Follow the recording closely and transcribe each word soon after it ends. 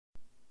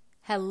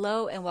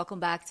Hello and welcome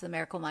back to the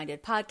Miracle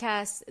Minded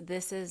Podcast.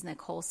 This is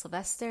Nicole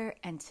Sylvester,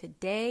 and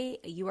today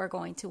you are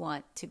going to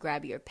want to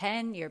grab your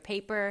pen, your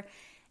paper,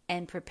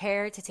 and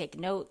prepare to take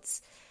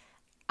notes.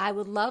 I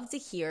would love to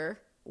hear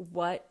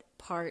what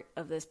part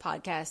of this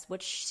podcast,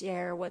 what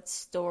share, what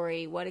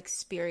story, what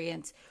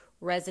experience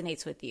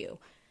resonates with you.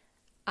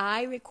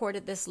 I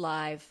recorded this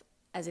live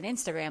as an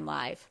Instagram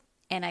live,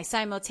 and I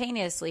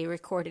simultaneously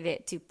recorded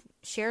it to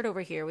share it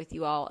over here with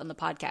you all on the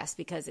podcast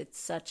because it's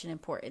such an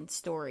important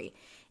story.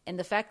 And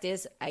the fact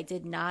is, I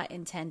did not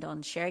intend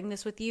on sharing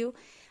this with you.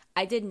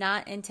 I did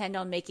not intend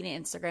on making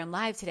an Instagram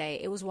live today.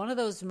 It was one of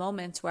those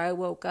moments where I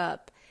woke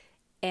up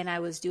and I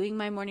was doing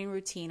my morning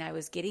routine. I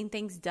was getting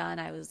things done.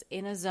 I was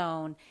in a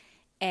zone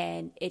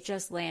and it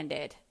just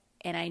landed.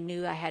 And I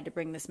knew I had to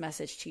bring this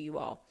message to you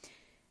all.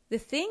 The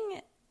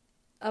thing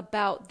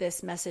about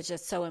this message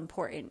that's so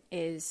important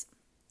is,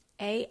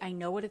 I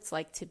know what it's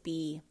like to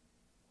be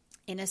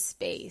in a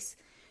space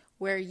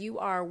where you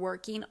are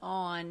working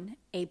on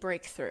a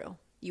breakthrough.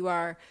 You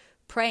are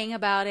praying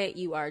about it.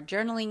 You are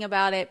journaling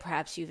about it.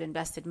 Perhaps you've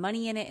invested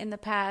money in it in the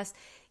past.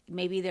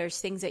 Maybe there's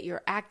things that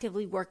you're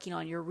actively working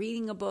on. You're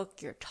reading a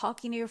book. You're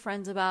talking to your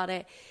friends about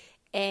it.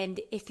 And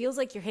it feels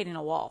like you're hitting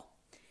a wall.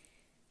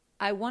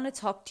 I want to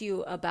talk to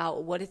you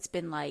about what it's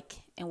been like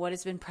and what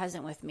has been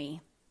present with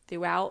me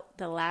throughout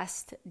the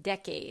last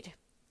decade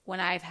when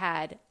I've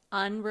had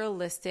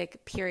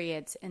unrealistic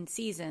periods and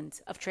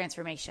seasons of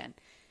transformation.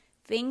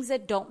 Things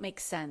that don't make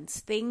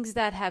sense, things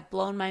that have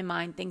blown my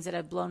mind, things that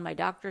have blown my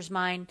doctor's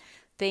mind,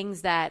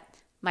 things that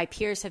my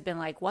peers have been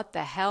like, what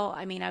the hell?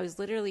 I mean, I was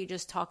literally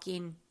just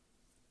talking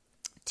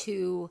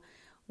to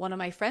one of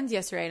my friends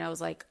yesterday and I was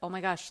like, oh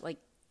my gosh, like,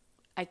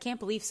 I can't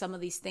believe some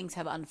of these things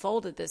have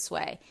unfolded this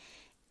way.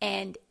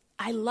 And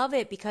I love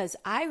it because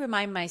I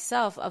remind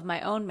myself of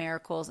my own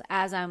miracles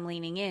as I'm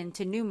leaning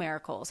into new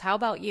miracles. How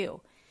about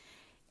you?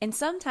 And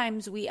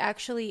sometimes we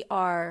actually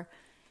are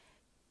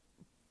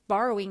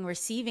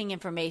receiving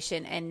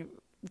information and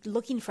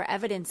looking for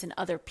evidence in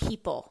other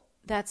people.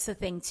 That's the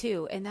thing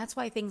too. And that's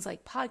why things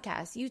like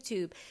podcasts,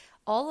 YouTube,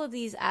 all of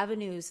these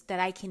avenues that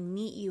I can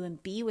meet you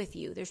and be with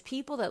you. There's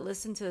people that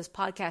listen to this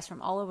podcast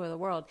from all over the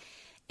world.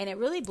 And it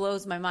really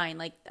blows my mind.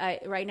 Like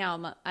right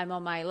now I'm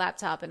on my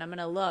laptop and I'm going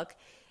to look.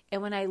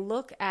 And when I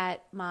look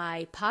at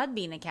my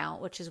Podbean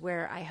account, which is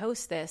where I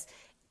host this,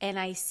 and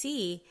I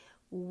see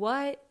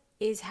what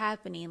is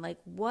happening, like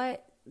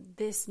what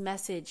this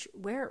message,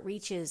 where it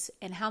reaches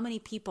and how many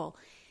people,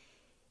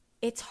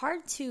 it's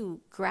hard to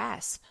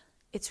grasp.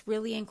 It's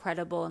really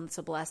incredible and it's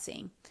a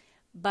blessing.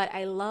 But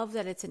I love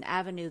that it's an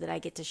avenue that I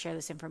get to share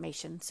this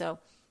information. So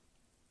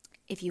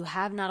if you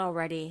have not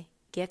already,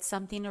 get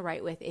something to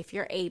write with if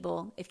you're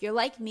able. If you're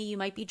like me, you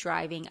might be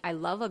driving. I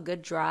love a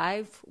good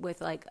drive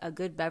with like a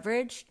good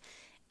beverage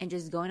and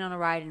just going on a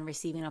ride and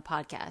receiving a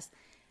podcast.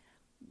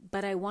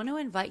 But I want to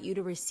invite you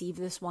to receive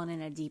this one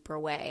in a deeper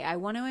way. I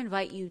want to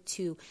invite you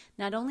to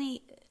not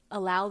only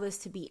allow this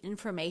to be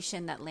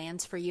information that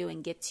lands for you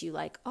and gets you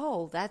like,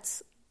 oh,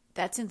 that's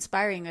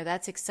inspiring or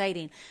that's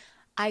exciting.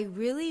 I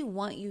really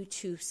want you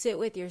to sit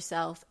with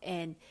yourself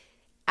and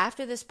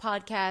after this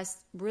podcast,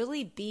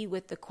 really be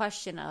with the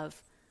question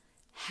of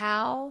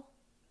how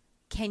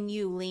can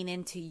you lean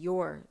into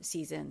your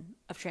season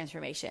of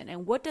transformation?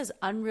 And what does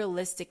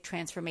unrealistic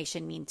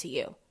transformation mean to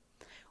you?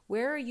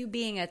 Where are you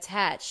being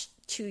attached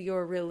to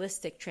your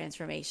realistic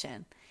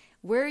transformation?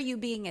 Where are you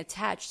being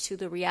attached to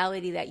the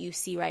reality that you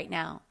see right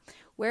now?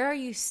 Where are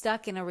you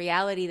stuck in a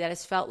reality that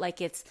has felt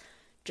like it's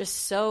just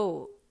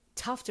so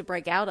tough to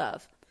break out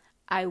of?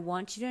 I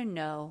want you to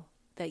know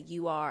that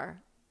you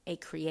are a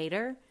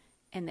creator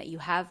and that you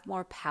have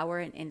more power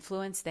and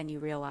influence than you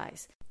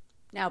realize.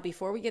 Now,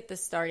 before we get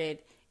this started,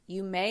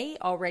 you may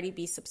already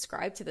be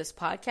subscribed to this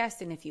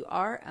podcast. And if you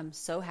are, I'm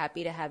so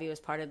happy to have you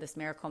as part of this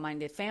Miracle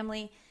Minded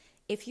family.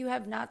 If you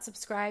have not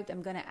subscribed,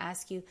 I'm going to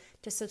ask you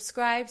to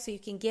subscribe so you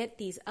can get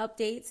these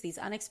updates, these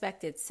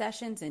unexpected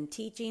sessions and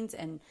teachings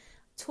and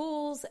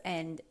tools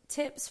and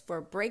tips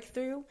for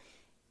breakthrough.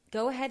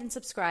 Go ahead and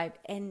subscribe.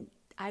 And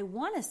I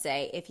want to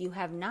say, if you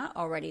have not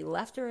already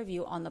left a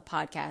review on the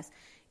podcast,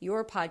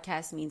 your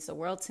podcast means the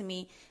world to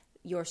me.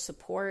 Your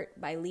support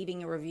by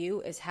leaving a review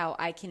is how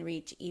I can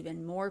reach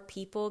even more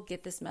people,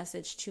 get this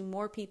message to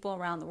more people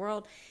around the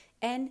world.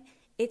 And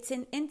it's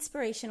an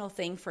inspirational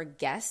thing for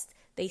guests.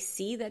 They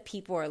see that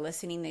people are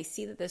listening. They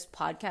see that this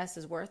podcast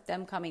is worth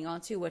them coming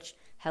onto, which,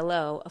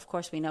 hello, of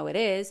course we know it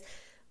is,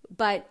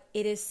 but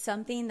it is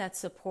something that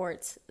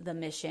supports the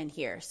mission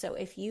here. So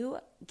if you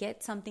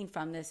get something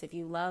from this, if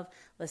you love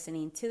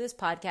listening to this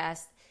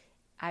podcast,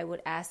 I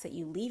would ask that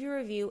you leave your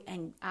review,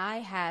 and I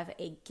have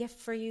a gift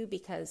for you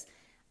because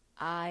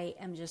I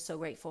am just so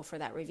grateful for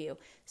that review.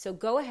 So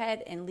go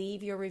ahead and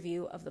leave your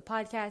review of the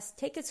podcast.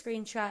 Take a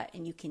screenshot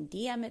and you can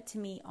DM it to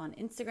me on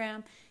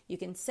Instagram. You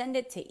can send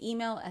it to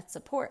email at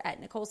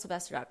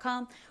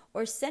support@NicoleSylvester.com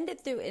or send it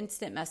through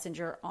Instant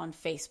Messenger on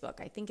Facebook.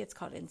 I think it's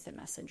called Instant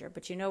Messenger,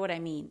 but you know what I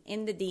mean,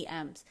 in the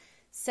DMs.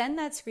 Send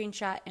that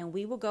screenshot and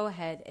we will go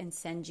ahead and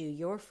send you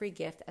your free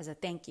gift as a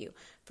thank you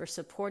for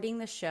supporting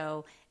the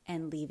show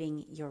and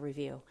leaving your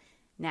review.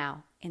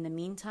 Now, in the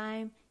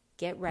meantime,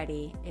 get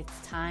ready. It's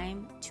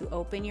time to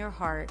open your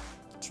heart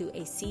to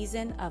a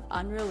season of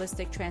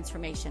unrealistic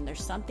transformation.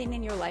 There's something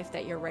in your life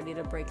that you're ready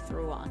to break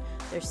through on.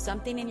 There's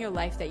something in your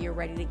life that you're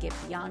ready to get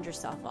beyond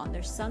yourself on.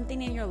 There's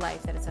something in your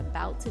life that it's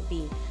about to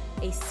be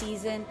a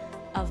season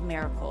of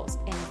miracles.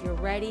 And if you're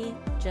ready,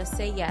 just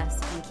say yes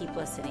and keep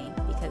listening,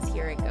 because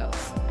here it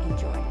goes.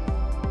 Enjoy.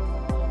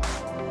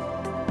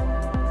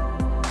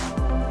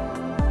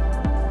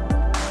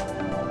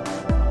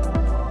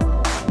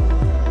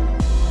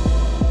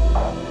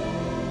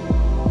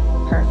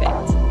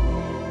 Perfect.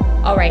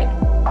 All right.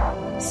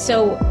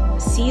 So,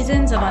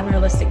 seasons of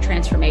unrealistic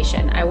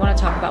transformation. I want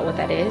to talk about what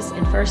that is.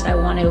 And first, I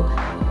want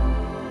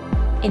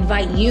to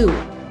invite you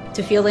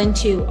to feel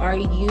into, are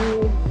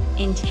you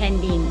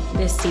intending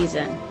this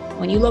season?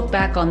 When you look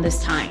back on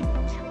this time,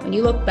 when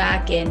you look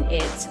back in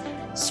it's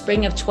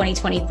spring of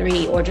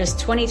 2023 or just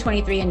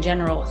 2023 in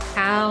general,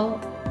 how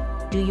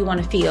do you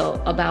want to feel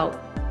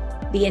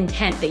about the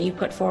intent that you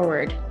put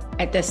forward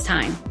at this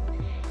time?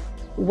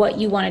 What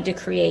you wanted to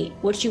create,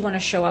 what you want to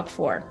show up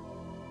for.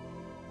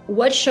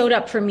 What showed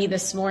up for me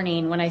this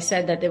morning when I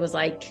said that there was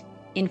like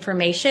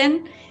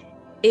information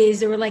is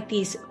there were like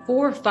these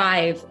 4 or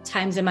 5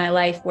 times in my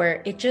life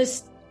where it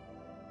just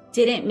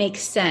didn't make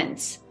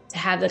sense to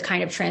have the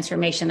kind of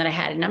transformation that I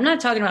had. And I'm not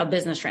talking about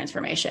business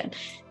transformation.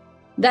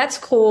 That's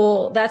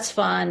cool. That's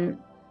fun.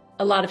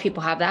 A lot of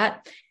people have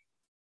that.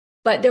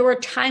 But there were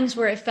times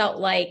where it felt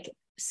like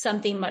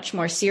something much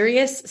more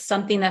serious,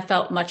 something that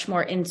felt much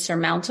more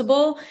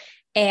insurmountable.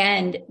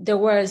 And there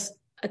was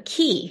a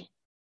key.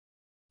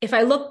 If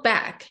I look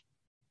back,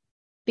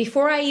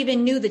 before I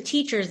even knew the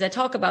teachers that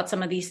talk about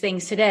some of these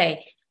things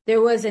today, there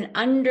was an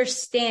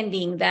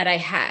understanding that I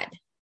had.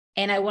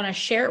 And I want to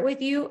share it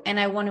with you. And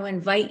I want to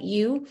invite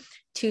you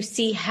to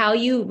see how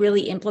you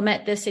really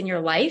implement this in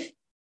your life.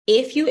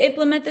 If you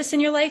implement this in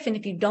your life, and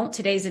if you don't,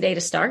 today's the day to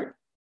start.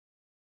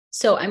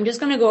 So I'm just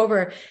going to go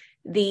over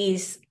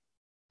these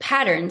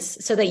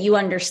patterns so that you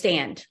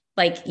understand,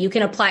 like you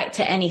can apply it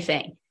to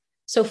anything.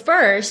 So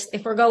first,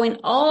 if we're going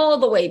all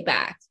the way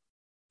back,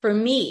 for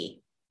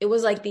me, it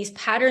was like these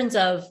patterns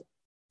of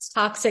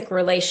toxic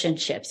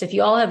relationships. If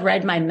you all have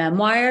read my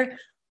memoir,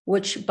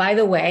 which by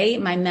the way,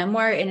 my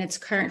memoir in its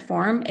current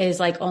form is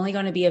like only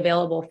going to be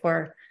available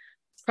for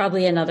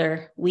probably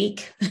another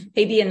week,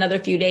 maybe another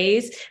few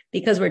days,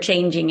 because we're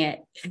changing it.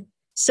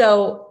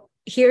 So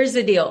here's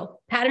the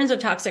deal. Patterns of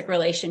toxic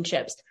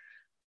relationships.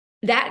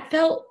 That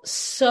felt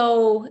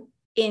so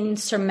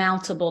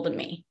insurmountable to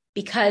me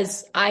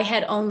because I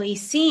had only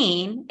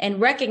seen and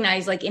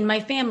recognized, like in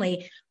my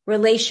family,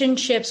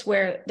 relationships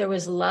where there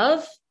was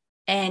love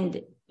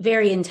and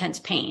very intense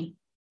pain.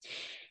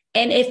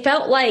 And it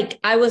felt like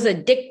I was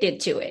addicted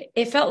to it.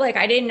 It felt like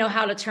I didn't know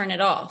how to turn it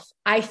off.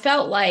 I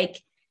felt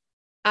like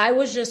I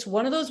was just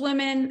one of those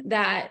women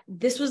that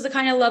this was the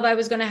kind of love I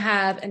was going to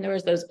have. And there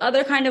was those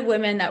other kind of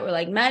women that were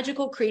like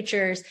magical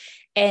creatures.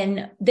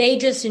 And they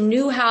just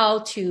knew how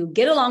to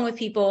get along with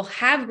people,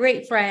 have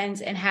great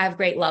friends, and have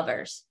great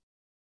lovers.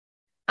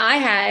 I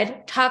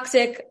had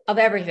toxic of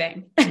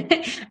everything.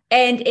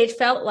 And it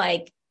felt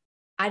like,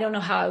 I don't know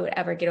how I would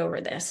ever get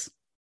over this.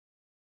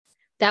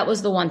 That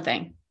was the one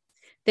thing.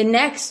 The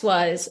next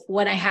was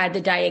when I had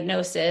the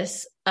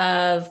diagnosis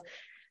of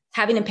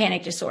having a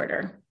panic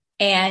disorder.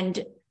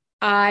 And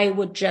I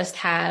would just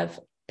have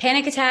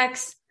panic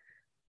attacks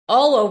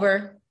all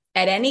over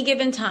at any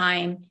given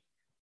time.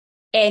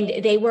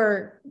 And they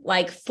were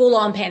like full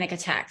on panic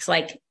attacks,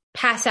 like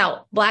pass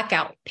out,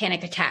 blackout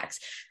panic attacks.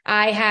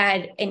 I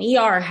had an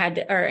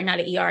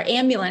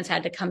ambulance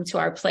had to come to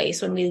our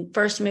place when we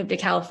first moved to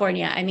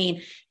California. I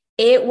mean,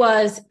 it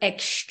was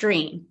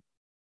extreme.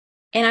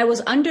 And I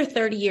was under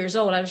 30 years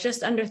old. I was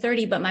just under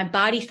 30, but my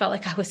body felt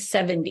like I was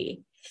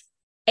 70.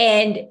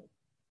 And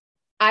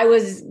I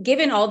was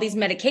given all these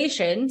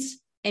medications.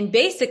 And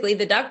basically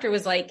the doctor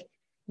was like,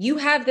 you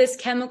have this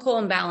chemical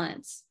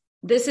imbalance.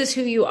 This is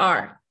who you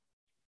are.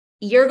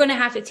 You're going to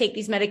have to take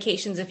these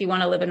medications if you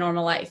want to live a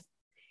normal life.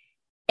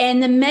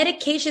 And the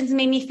medications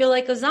made me feel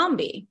like a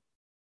zombie.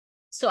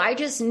 So I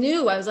just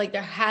knew, I was like,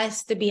 there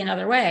has to be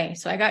another way.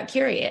 So I got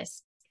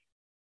curious.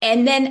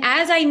 And then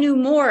as I knew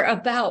more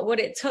about what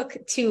it took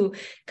to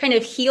kind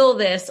of heal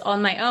this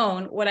on my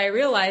own, what I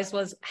realized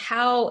was,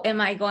 how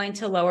am I going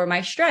to lower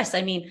my stress?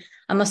 I mean,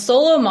 I'm a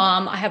solo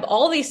mom. I have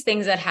all these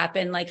things that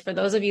happen. Like for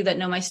those of you that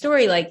know my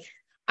story, like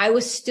I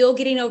was still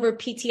getting over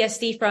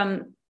PTSD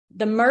from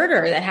the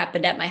murder that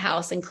happened at my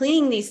house and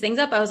cleaning these things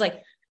up. I was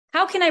like,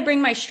 how can I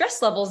bring my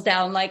stress levels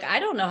down? Like, I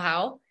don't know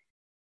how,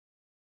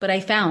 but I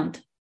found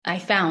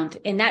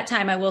in that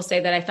time, I will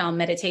say that I found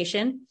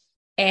meditation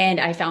and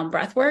I found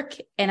breath work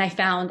and I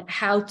found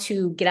how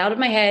to get out of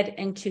my head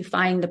and to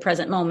find the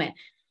present moment.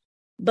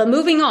 But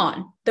moving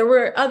on, there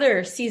were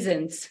other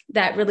seasons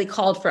that really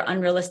called for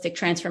unrealistic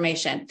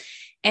transformation.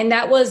 And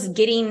that was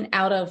getting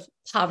out of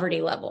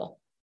poverty level.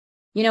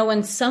 You know,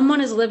 when someone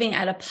is living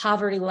at a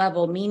poverty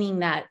level, meaning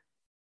that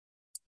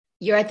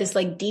you're at this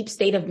like deep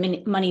state of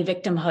money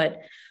victimhood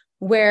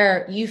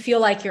where you feel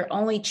like your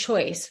only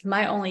choice,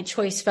 my only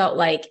choice felt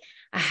like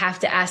I have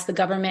to ask the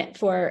government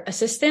for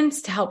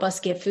assistance to help us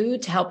get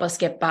food, to help us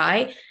get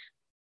by.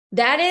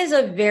 That is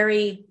a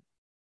very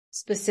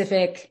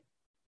specific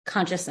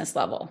consciousness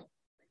level.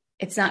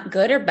 It's not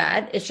good or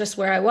bad. It's just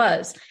where I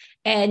was.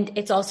 And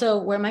it's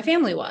also where my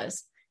family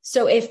was.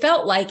 So it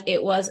felt like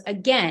it was,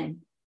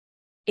 again,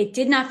 it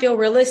did not feel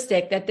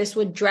realistic that this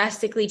would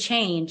drastically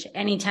change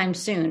anytime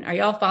soon. Are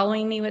y'all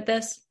following me with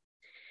this?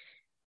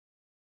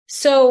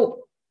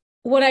 So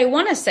what I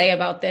want to say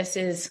about this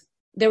is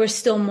there was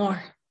still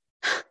more.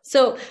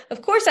 So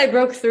of course I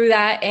broke through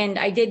that, and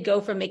I did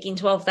go from making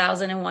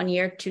 12,000 in 1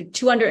 year to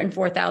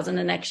 204,000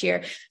 the next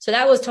year. So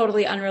that was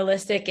totally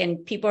unrealistic.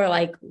 And people are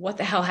like, what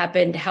the hell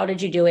happened? How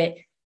did you do it?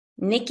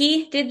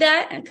 Nikki did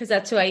that, because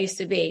that's who I used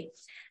to be.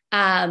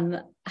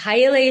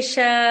 Hi,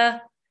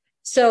 Alicia.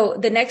 So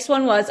the next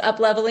one was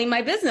up-leveling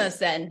my business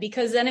then,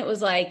 because then it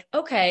was like,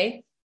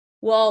 okay,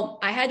 well,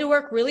 I had to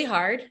work really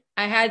hard.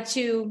 I had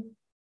to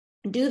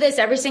do this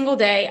every single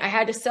day. I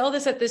had to sell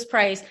this at this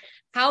price.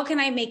 How can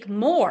I make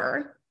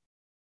more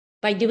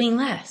by doing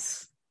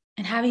less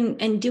and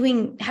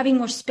having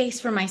more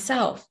space for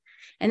myself?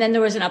 And then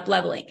there was an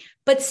up-leveling.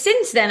 But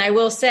since then, I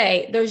will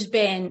say there's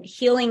been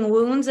healing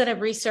wounds that have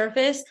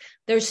resurfaced.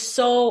 There's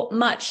so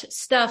much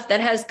stuff that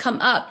has come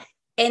up,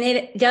 and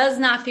it does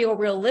not feel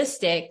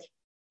realistic,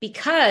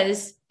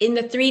 because in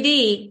the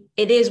 3D,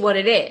 it is what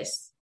it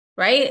is,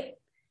 right?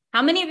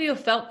 How many of you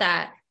have felt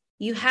that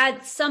you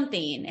had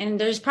something, and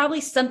there's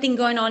probably something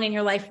going on in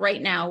your life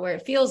right now where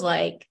it feels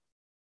like,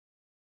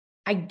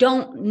 I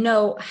don't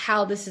know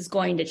how this is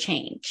going to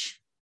change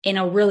in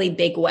a really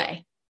big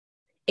way.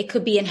 It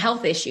could be a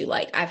health issue.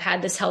 Like, I've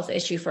had this health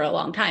issue for a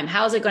long time.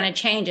 How is it going to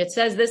change? It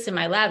says this in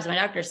my labs. My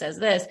doctor says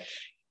this.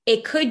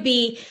 It could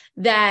be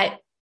that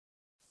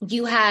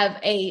you have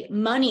a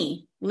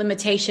money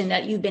limitation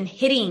that you've been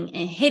hitting,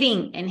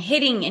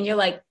 and you're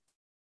like,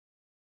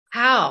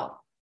 how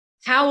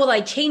will I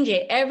change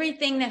it?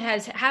 Everything that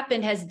has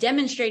happened has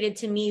demonstrated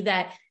to me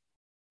that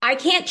I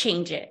can't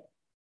change it.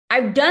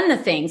 I've done the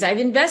things, I've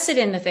invested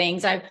in the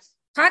things, I've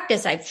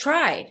practiced, I've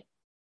tried.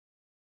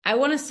 I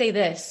want to say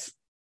this.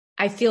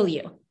 I feel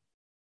you.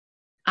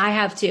 I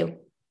have too.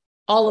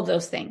 All of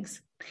those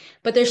things.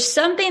 But there's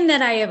something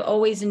that I have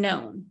always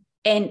known.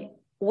 And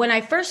when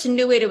I first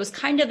knew it, it was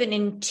kind of an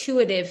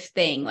intuitive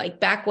thing. Like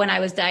back when I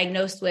was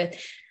diagnosed with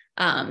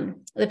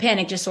the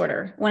panic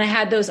disorder, when I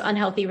had those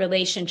unhealthy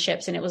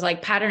relationships, and it was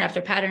like pattern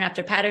after pattern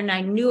after pattern. And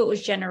I knew it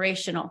was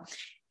generational.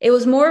 It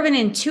was more of an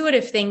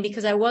intuitive thing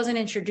because I wasn't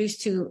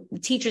introduced to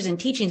teachers and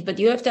teachings, but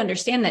you have to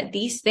understand that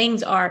these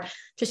things are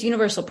just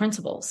universal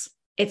principles.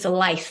 It's a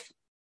life.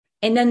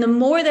 And then the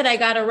more that I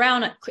got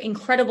around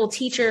incredible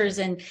teachers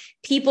and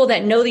people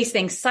that know these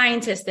things,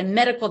 scientists and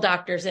medical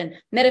doctors and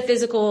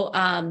metaphysical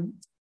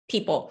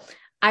people,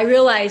 I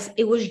realized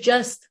it was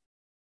just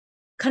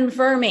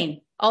confirming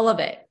all of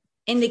it.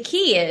 And the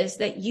key is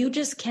that you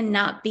just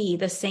cannot be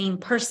the same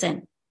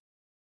person.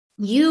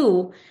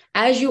 You,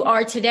 as you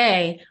are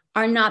today,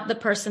 are not the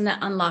person that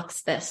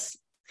unlocks this.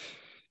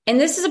 And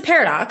this is a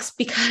paradox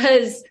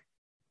because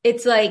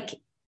it's like,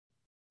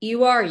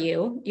 you are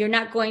you. You're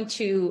not going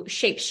to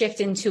shapeshift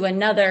into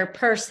another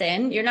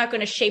person. You're not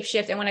going to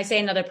shapeshift. And when I say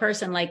another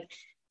person, like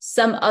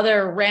some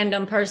other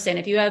random person,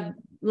 if you have,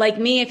 like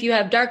me, if you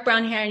have dark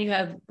brown hair and you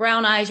have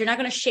brown eyes, you're not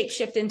going to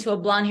shapeshift into a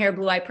blonde hair,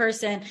 blue eyed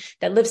person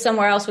that lives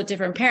somewhere else with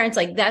different parents.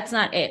 Like, that's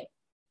not it.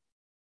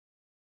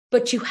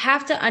 But you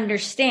have to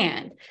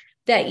understand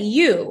that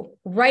you,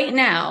 right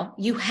now,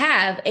 you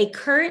have a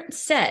current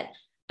set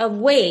of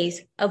ways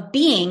of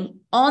being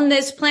on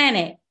this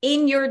planet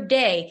in your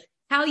day,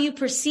 how you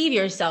perceive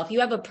yourself. You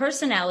have a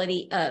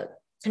personality, a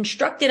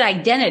constructed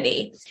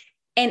identity,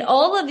 and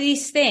all of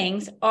these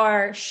things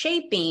are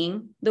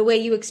shaping the way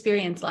you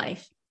experience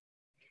life.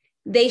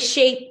 They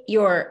shape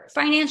your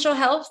financial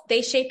health.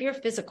 They shape your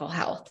physical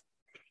health.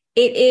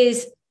 It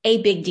is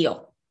a big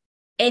deal.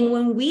 And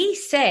when we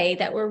say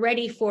that we're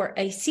ready for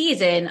a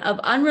season of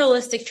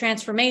unrealistic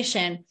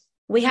transformation,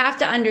 we have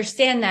to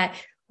understand that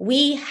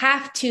we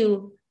have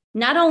to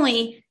not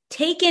only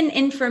take in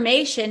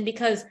information,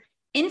 because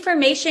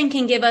information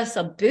can give us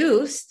a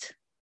boost.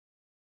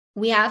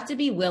 We have to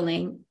be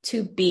willing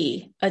to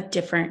be a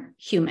different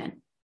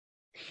human.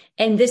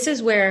 And this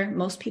is where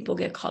most people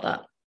get caught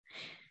up.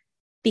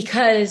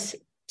 Because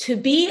to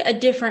be a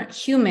different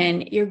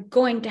human, you're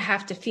going to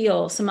have to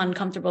feel some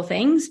uncomfortable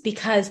things,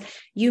 because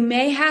you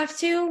may have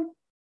to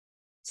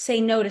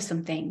say no to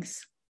some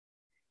things.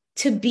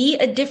 To be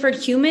a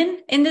different human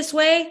in this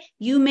way,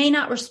 you may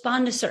not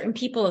respond to certain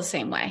people the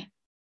same way.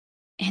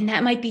 And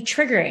that might be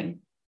triggering.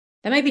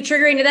 That might be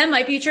triggering to them,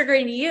 might be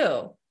triggering to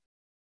you.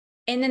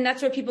 And then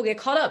that's where people get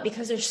caught up,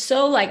 because they're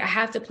so like, I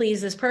have to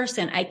please this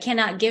person. I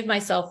cannot give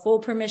myself full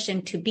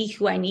permission to be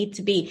who I need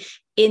to be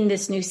in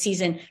this new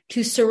season,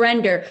 to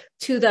surrender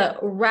to the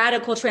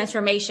radical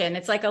transformation.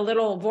 It's like a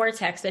little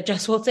vortex that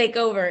just will take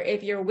over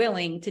if you're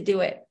willing to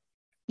do it.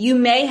 You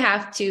may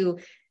have to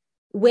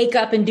wake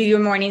up and do your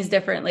mornings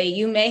differently.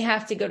 You may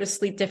have to go to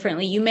sleep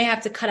differently. You may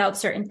have to cut out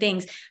certain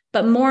things.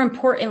 But more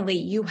importantly,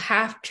 you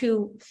have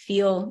to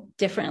feel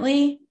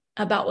differently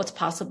about what's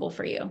possible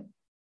for you.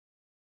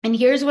 And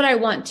here's what I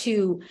want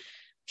to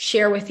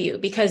share with you,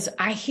 because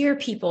I hear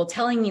people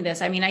telling me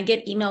this. I mean, I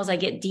get emails, I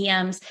get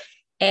DMs,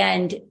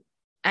 and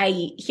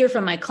I hear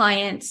from my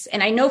clients,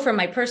 and I know from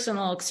my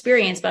personal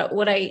experience, but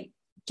what I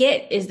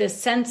get is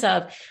this sense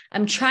of,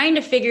 I'm trying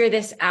to figure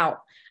this out.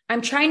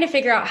 I'm trying to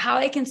figure out how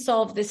I can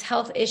solve this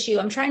health issue.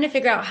 I'm trying to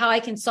figure out how I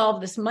can solve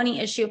this money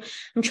issue.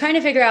 I'm trying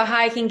to figure out how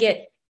I can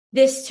get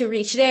this to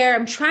reach there.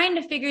 I'm trying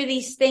to figure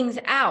these things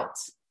out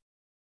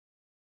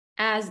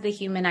as the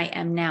human I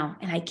am now.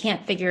 And I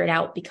can't figure it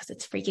out because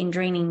it's freaking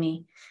draining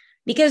me.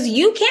 Because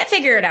you can't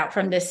figure it out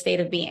from this state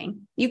of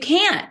being. You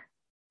can't.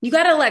 You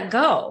got to let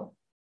go.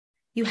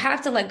 You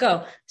have to let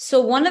go.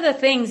 So one of the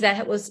things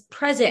that was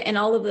present in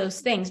all of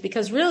those things,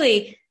 because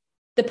really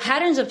the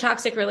patterns of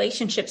toxic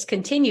relationships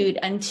continued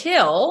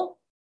until,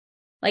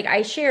 like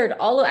I shared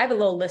I have a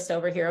little list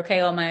over here,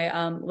 okay, on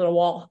my little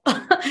wall.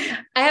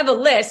 I have a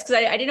list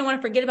because I didn't want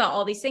to forget about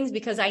all these things,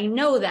 because I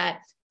know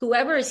that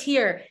whoever is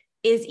here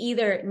is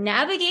either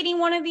navigating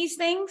one of these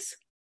things,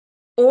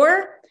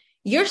 or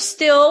you're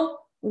still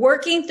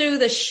working through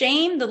the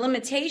shame, the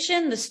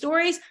limitation, the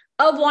stories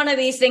of one of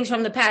these things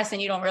from the past,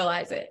 and you don't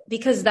realize it,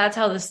 because that's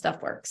how this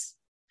stuff works.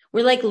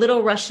 We're like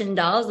little Russian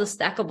dolls, the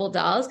stackable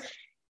dolls.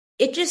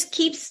 It just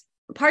keeps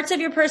parts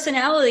of your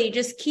personality,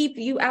 just keep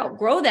you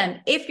outgrow them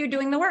if you're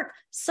doing the work.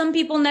 Some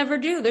people never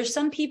do. There's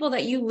some people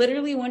that you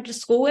literally went to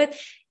school with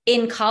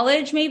in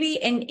college,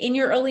 maybe, and in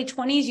your early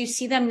 20s, you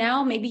see them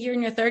now, maybe you're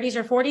in your 30s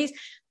or 40s.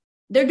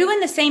 They're doing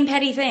the same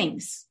petty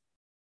things.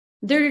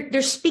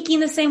 They're speaking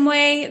the same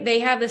way. They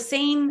have the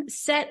same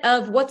set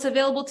of what's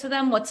available to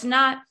them, what's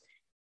not.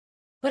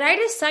 But I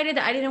decided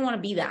that I didn't want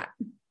to be that.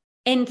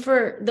 And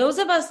for those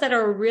of us that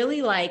are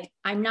really like,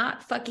 I'm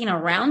not fucking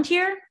around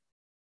here,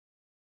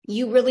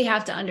 you really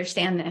have to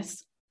understand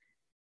this.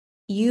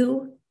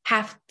 You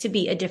have to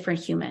be a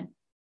different human.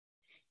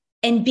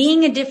 And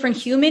being a different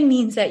human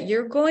means that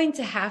you're going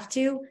to have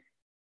to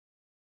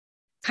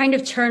kind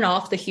of turn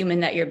off the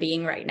human that you're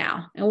being right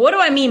now. And what do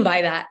I mean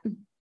by that?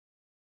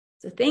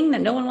 It's a thing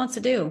that no one wants to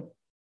do.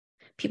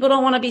 People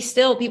don't want to be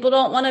still. People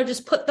don't want to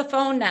just put the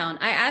phone down.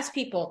 I ask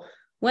people,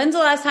 when's the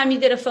last time you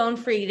did a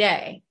phone-free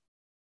day?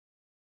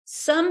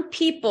 Some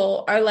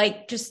people are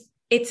like, just,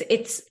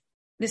 it's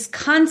this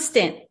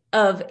constant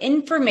of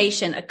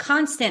information, a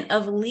constant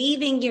of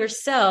leaving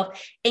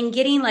yourself and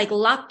getting like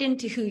locked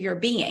into who you're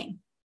being.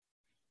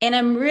 And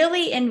I'm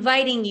really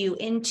inviting you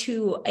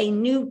into a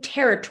new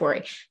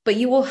territory, but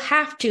you will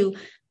have to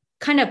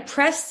kind of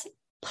press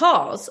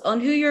pause on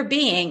who you're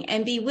being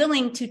and be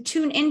willing to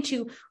tune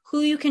into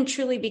who you can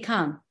truly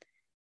become.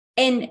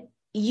 And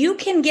you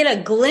can get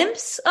a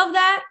glimpse of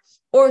that,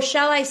 or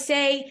shall I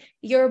say,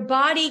 your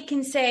body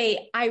can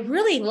say, I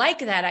really like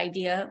that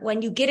idea,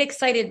 when you get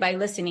excited by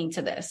listening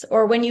to this,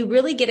 or when you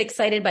really get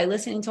excited by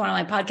listening to one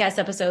of my podcast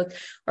episodes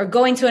or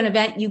going to an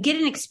event, you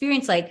get an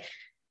experience like,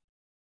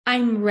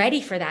 I'm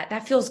ready for that.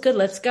 That feels good.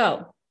 Let's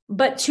go.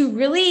 But to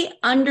really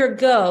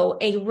undergo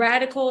a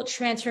radical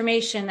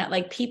transformation that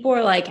like people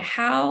are like,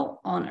 how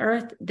on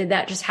earth did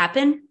that just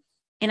happen?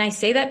 And I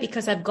say that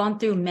because I've gone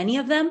through many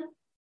of them.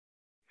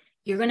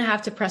 You're going to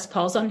have to press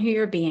pause on who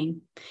you're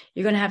being.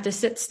 You're going to have to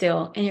sit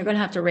still, and you're going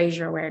to have to raise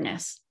your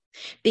awareness,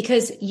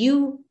 because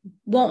you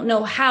won't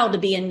know how to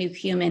be a new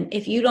human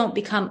if you don't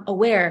become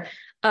aware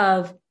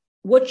of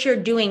what you're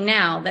doing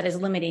now that is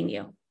limiting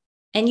you.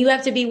 And you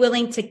have to be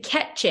willing to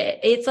catch it.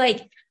 It's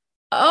like,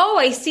 oh,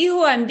 I see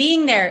who I'm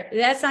being there.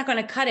 That's not going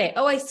to cut it.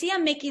 Oh, I see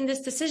I'm making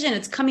this decision.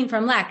 It's coming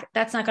from lack.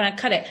 That's not going to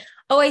cut it.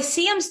 Oh, I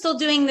see I'm still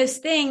doing this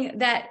thing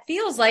that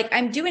feels like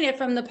I'm doing it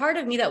from the part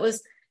of me that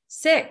was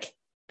sick,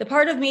 the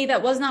part of me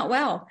that was not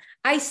well.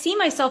 I see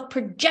myself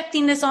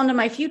projecting this onto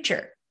my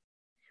future.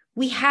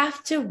 We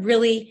have to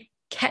really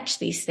catch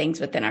these things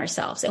within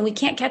ourselves, and we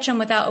can't catch them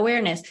without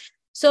awareness.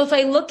 So if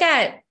I look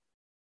at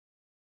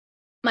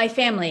my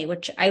family,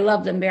 which I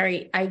love them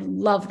I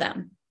love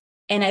them.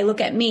 And I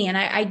look at me, and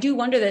I do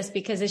wonder this,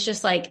 because it's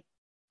just like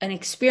an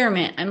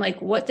experiment. I'm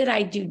like, what did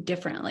I do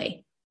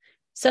differently?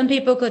 Some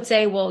people could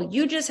say, well,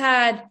 you just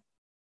had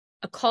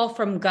a call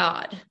from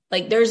God.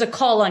 Like there's a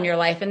call on your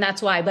life, and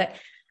that's why. But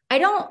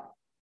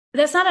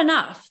that's not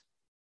enough.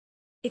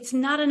 It's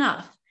not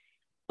enough.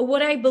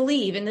 What I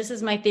believe, and this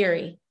is my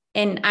theory,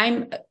 and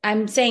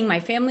I'm saying my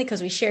family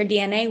because we share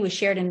DNA, we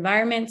shared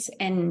environments,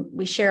 and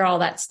we share all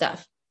that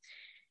stuff.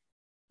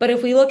 But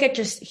if we look at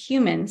just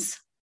humans,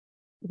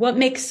 what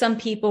makes some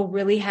people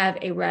really have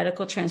a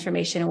radical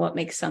transformation and what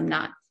makes some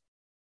not?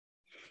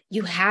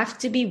 You have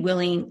to be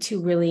willing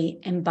to really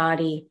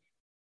embody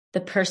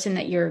the person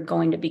that you're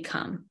going to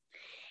become,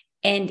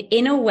 and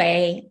in a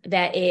way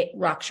that it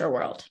rocks your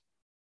world.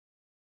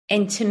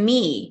 And to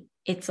me,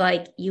 it's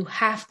like you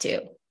have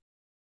to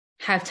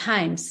have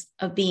times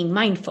of being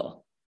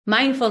mindful.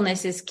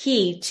 Mindfulness is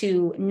key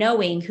to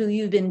knowing who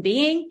you've been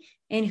being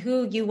and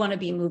who you want to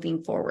be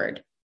moving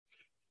forward.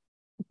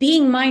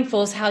 being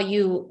mindful is how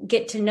you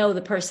get to know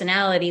the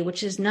personality,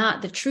 which is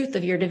not the truth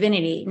of your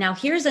divinity. Now,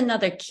 here's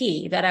another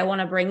key that I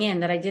want to bring in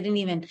that I didn't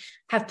even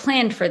have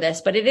planned for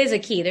this, but it is a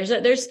key.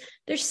 There's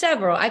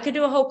several. I could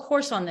do a whole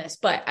course on this,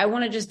 but I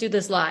want to just do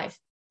this live.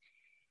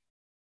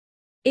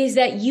 Is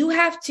that you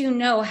have to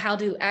know how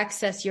to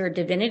access your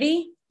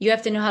divinity. You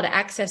have to know how to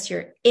access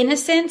your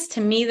innocence. To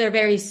me, they're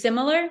very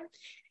similar.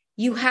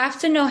 You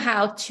have to know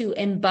how to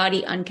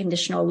embody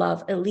unconditional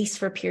love, at least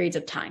for periods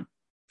of time.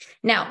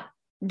 Now,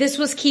 this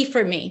was key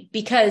for me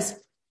because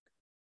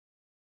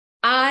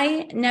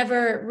I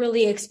never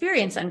really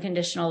experienced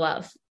unconditional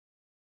love.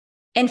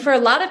 And for a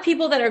lot of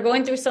people that are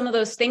going through some of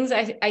those things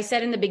I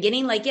said in the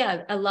beginning, like,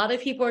 yeah, a lot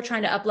of people are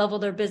trying to up-level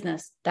their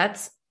business.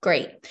 That's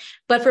great.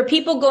 But for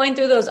people going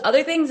through those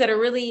other things that are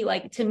really,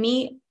 like, to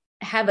me,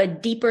 have a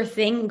deeper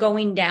thing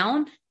going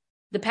down,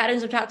 the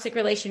patterns of toxic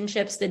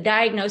relationships, the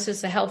diagnosis,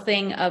 the health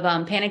thing of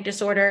panic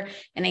disorder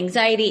and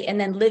anxiety, and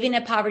then living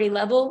at poverty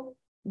level,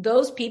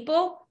 those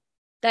people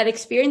that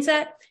experience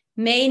that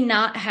may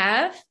not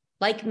have,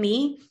 like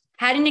me,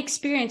 had an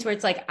experience where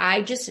it's like,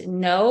 I just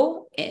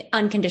know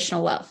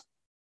unconditional love.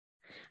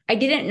 I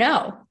didn't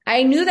know.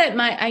 I knew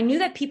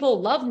that people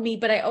loved me,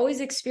 but I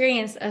always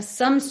experienced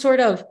some sort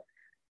of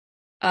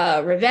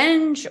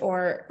revenge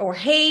or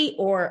hate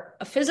or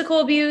a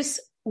physical abuse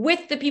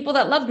with the people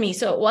that loved me.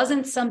 So it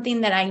wasn't something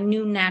that I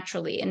knew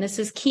naturally. And this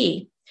is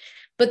key.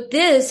 But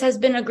this has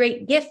been a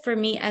great gift for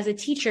me as a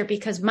teacher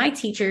because my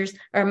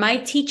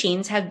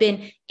teachings have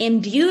been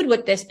imbued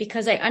with this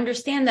because I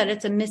understand that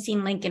it's a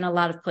missing link in a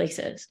lot of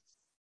places.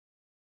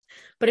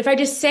 But if I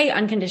just say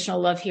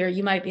unconditional love here,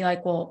 you might be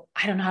like, well,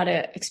 I don't know how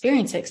to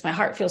experience it because my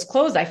heart feels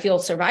closed. I feel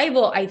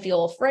survival. I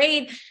feel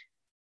afraid.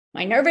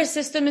 My nervous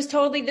system is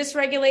totally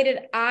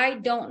dysregulated. I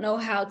don't know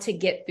how to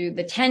get through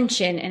the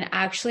tension and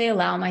actually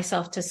allow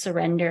myself to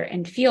surrender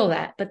and feel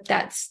that. But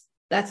that's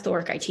the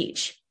work I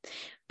teach.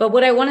 But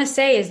what I want to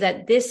say is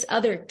that this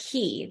other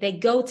key, they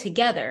go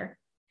together,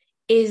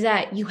 is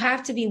that you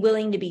have to be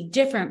willing to be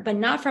different, but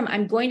not from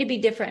I'm going to be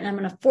different and I'm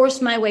going to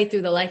force my way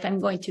through the life. I'm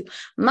going to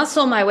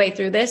muscle my way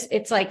through this.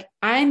 It's like,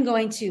 I'm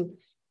going to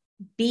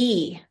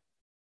be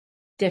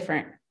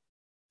different.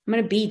 I'm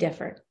going to be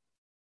different.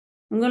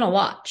 I'm going to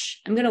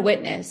watch. I'm going to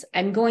witness.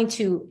 I'm going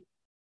to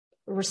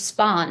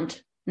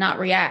respond, not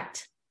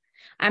react.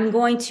 I'm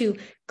going to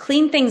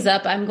clean things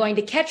up. I'm going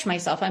to catch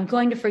myself. I'm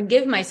going to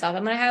forgive myself.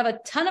 I'm going to have a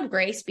ton of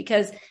grace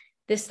because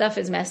this stuff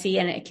is messy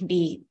and it can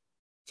be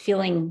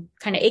feeling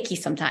kind of icky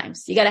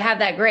sometimes. You got to have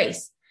that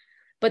grace.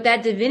 But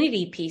that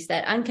divinity piece,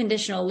 that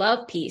unconditional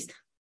love piece,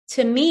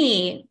 to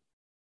me,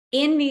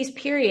 in these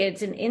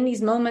periods and in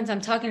these moments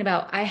I'm talking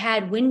about, I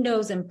had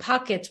windows and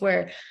pockets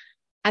where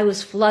I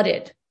was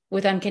flooded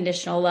with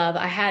unconditional love.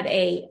 I had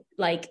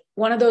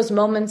one of those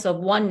moments of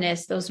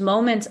oneness, those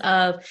moments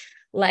of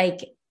like,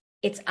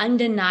 it's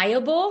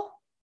undeniable.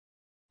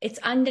 It's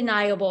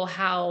undeniable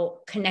how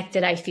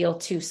connected I feel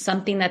to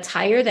something that's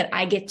higher that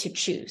I get to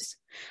choose.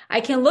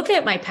 I can look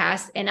at my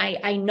past and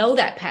I know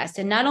that past.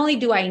 And not only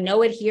do I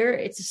know it here,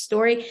 it's a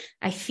story,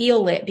 I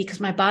feel it because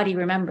my body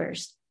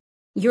remembers.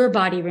 Your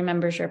body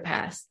remembers your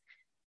past.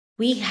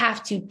 We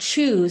have to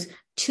choose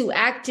to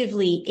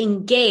actively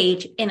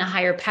engage in a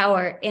higher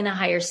power, in a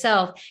higher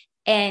self,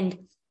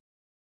 and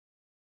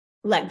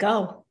let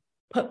go.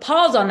 Put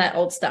pause on that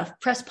old stuff.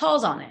 Press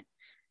pause on it.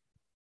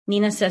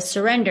 Nina says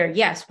surrender.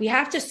 Yes, we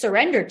have to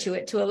surrender to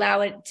it to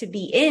allow it to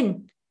be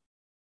in.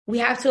 We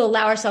have to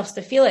allow ourselves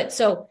to feel it.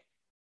 So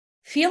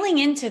feeling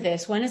into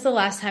this, when is the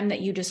last time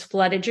that you just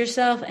flooded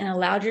yourself and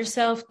allowed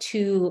yourself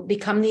to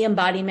become the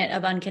embodiment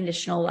of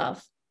unconditional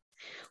love?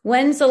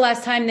 When's the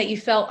last time that you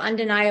felt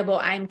undeniable?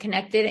 I'm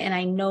connected and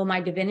I know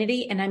my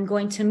divinity and I'm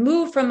going to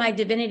move from my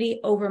divinity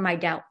over my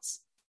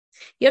doubts.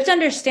 You have to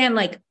understand,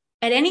 like,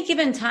 at any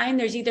given time,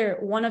 there's either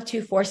one of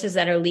two forces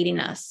that are leading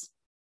us,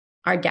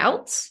 our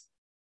doubts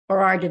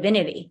or our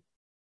divinity.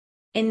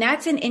 And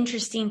that's an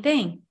interesting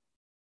thing.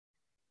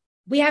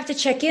 We have to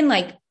check in,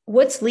 like,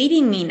 what's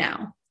leading me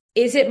now?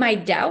 Is it my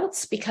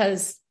doubts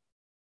because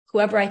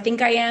whoever I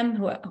think I am,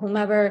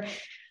 whomever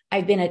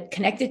I've been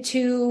connected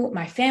to,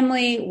 my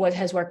family, what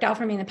has worked out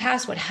for me in the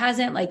past, what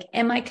hasn't, like,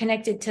 am I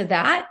connected to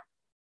that?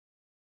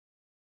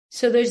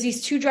 So there's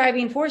these two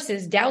driving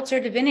forces, doubts or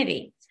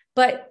divinity,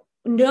 but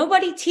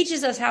nobody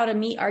teaches us how to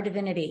meet our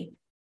divinity.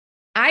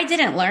 I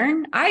didn't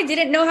learn. I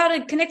didn't know how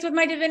to connect with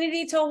my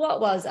divinity till what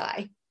was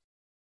I?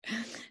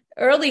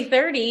 Early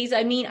 30s.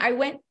 I mean,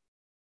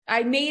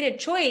 I made a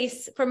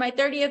choice for my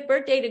 30th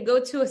birthday to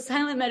go to a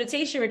silent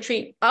meditation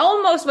retreat. I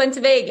almost went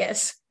to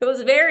Vegas. It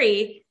was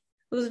very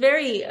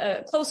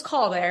close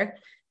call there.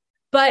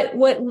 But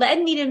what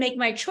led me to make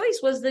my choice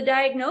was the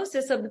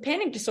diagnosis of the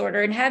panic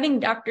disorder and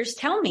having doctors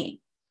tell me.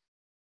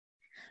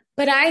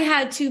 But I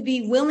had to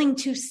be willing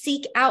to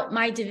seek out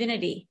my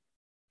divinity.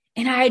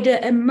 And I had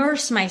to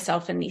immerse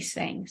myself in these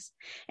things.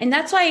 And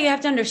that's why you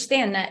have to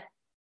understand that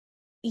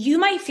you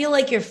might feel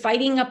like you're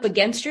fighting up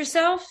against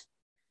yourself,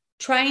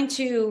 trying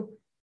to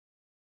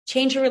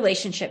change a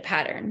relationship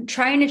pattern,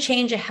 trying to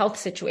change a health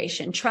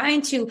situation,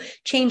 trying to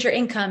change your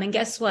income. And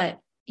guess what?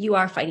 You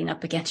are fighting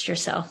up against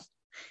yourself.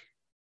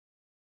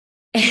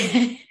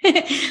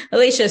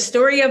 Alicia,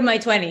 story of my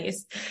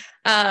 20s.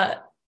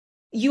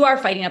 You are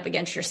fighting up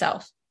against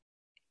yourself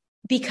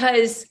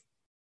because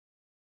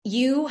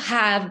you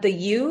have the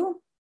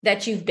you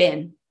that you've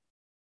been.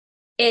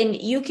 And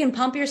you can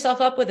pump yourself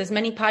up with as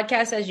many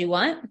podcasts as you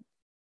want,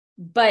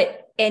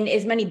 and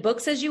as many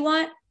books as you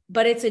want,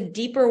 but it's a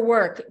deeper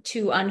work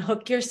to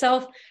unhook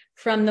yourself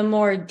from the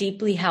more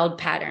deeply held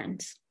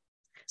patterns.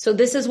 So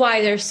this is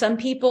why there's some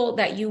people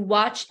that you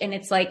watch and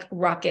it's like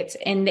rockets.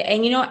 And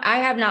I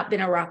have not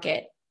been a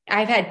rocket.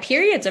 I've had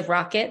periods of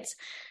rockets,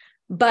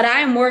 but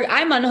I'm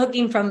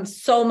unhooking from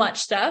so much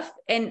stuff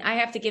and I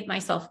have to give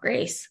myself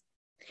grace.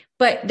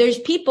 But there's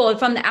people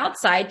from the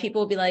outside,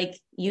 people will be like,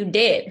 you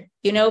did,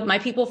 my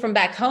people from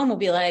back home will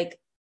be like,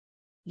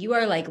 you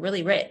are like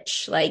really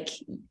rich, like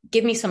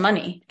give me some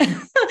money.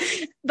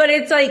 But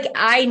it's like,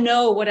 I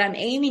know what I'm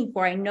aiming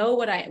for. I know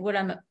what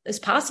is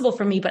possible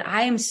for me, but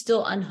I am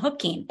still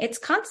unhooking. It's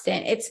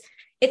constant.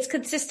 It's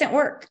consistent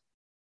work.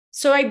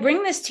 So I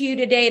bring this to you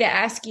today to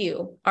ask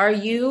you, are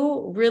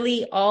you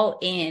really all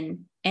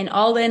in? And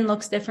all in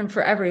looks different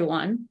for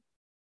everyone.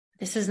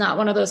 This is not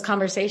one of those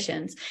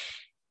conversations.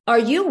 Are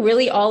you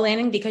really all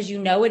in because you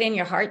know it in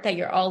your heart that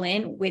you're all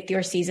in with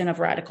your season of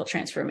radical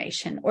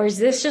transformation? Or is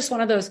this just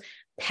one of those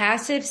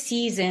passive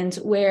seasons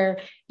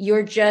where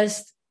you're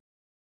just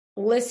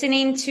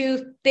listening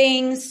to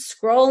things,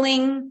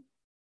 scrolling,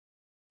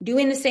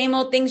 doing the same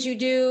old things you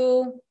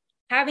do,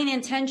 having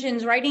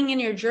intentions, writing in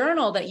your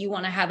journal that you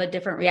want to have a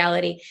different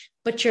reality,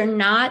 but you're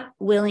not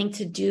willing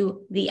to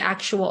do the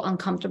actual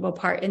uncomfortable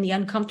part? And the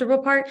uncomfortable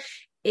part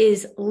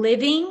is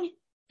living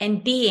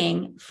and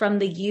being from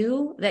the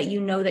you that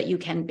you know that you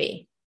can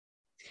be.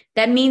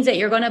 That means that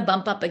you're going to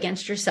bump up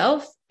against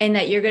yourself and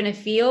that you're going to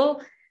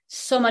feel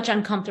so much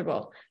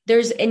uncomfortable.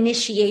 There's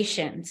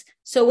initiations.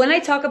 So when I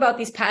talk about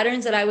these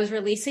patterns that I was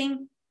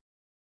releasing,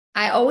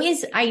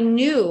 I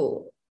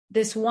knew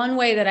this one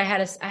way that I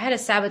had a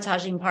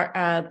sabotaging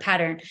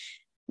pattern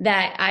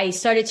that I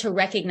started to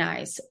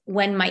recognize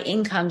when my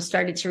income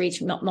started to reach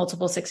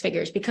multiple six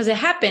figures, because it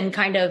happened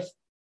kind of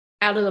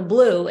out of the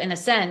blue in a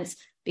sense,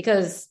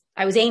 because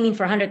I was aiming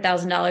for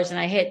 $100,000 and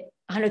I hit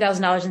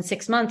 $100,000 in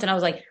 6 months. And I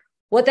was like,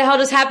 what the hell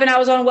just happened? I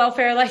was on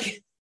welfare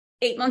like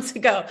 8 months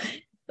ago.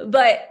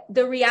 But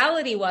the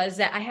reality was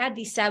that I had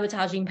these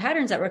sabotaging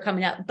patterns that were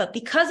coming up. But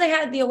because I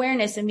had the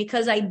awareness and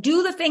because I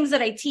do the things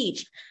that I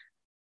teach,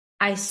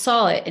 I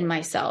saw it in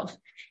myself.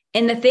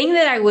 And the thing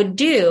that I would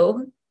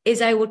do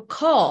is I would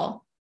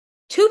call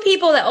two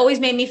people that always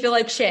made me feel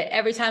like shit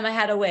every time I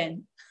had a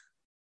win.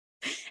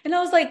 And I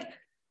was like,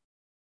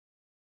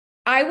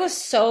 I was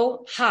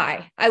so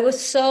high. I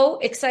was so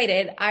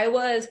excited. I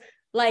was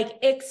like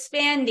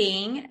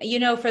expanding,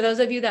 for those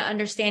of you that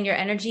understand your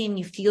energy and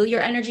you feel your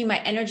energy,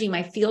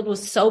 my field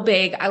was so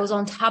big. I was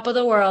on top of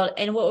the world.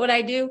 And what would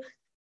I do?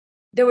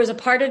 There was a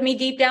part of me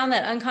deep down,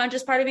 that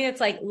unconscious part of me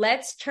that's like,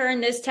 let's turn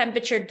this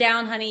temperature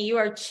down, honey.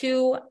 You're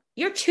too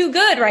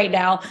good right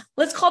now.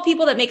 Let's call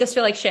people that make us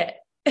feel like shit.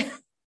 And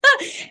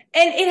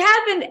it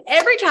happened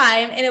every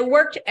time and it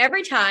worked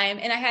every time.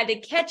 And I had to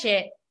catch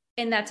it.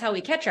 And that's how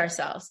we catch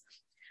ourselves.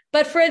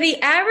 But for the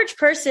average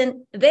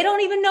person, they don't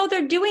even know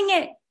they're doing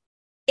it.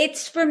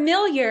 It's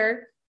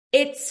familiar.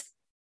 It's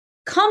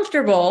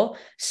comfortable.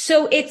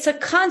 So it's a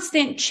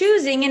constant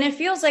choosing and it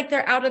feels like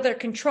they're out of their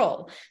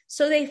control.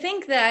 So they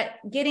think that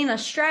getting a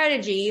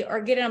strategy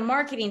or getting a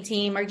marketing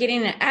team or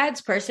getting an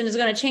ads person is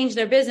going to change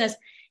their business.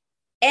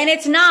 And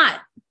it's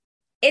not.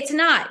 It's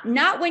not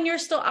when you're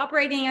still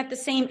operating at the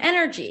same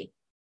energy.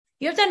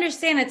 You have to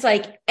understand it's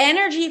like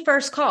energy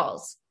first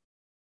calls.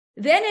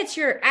 Then it's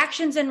your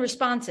actions and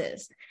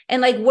responses and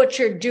like what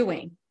you're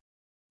doing,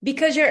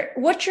 because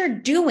what you're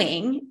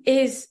doing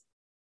is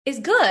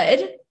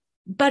good,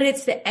 but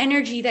it's the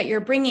energy that you're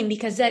bringing,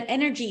 because that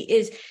energy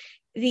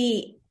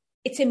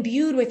it's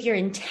imbued with your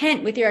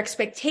intent, with your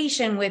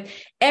expectation, with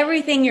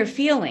everything you're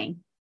feeling.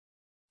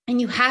 And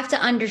you have to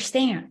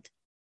understand.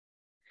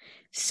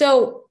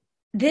 So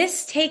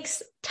this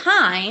takes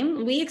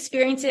time. We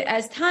experience it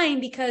as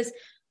time because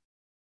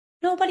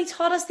nobody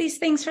taught us these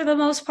things for the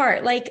most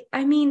part.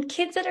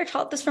 Kids that are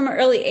taught this from an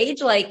early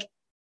age,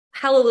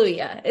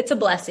 hallelujah, it's a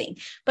blessing.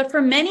 But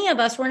for many of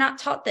us, we're not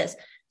taught this.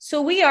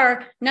 So we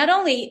are not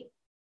only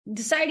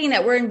deciding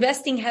that we're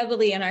investing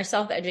heavily in our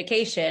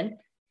self-education,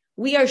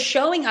 we are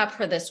showing up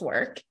for this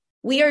work.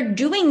 We are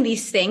doing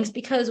these things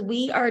because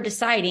we are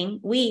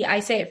deciding,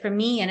 I say it for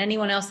me and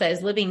anyone else that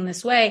is living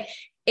this way,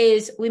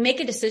 is we make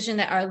a decision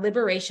that our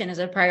liberation is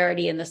a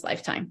priority in this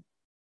lifetime.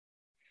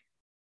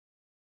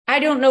 I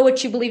don't know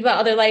what you believe about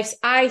other lives.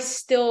 I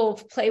still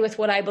play with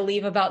what I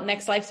believe about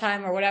next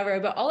lifetime or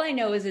whatever. But all I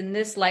know is in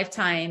this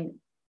lifetime,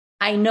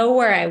 I know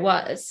where I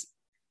was.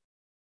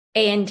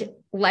 And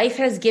life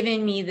has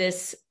given me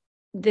this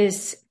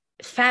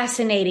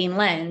fascinating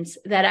lens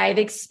that I've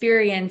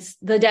experienced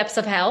the depths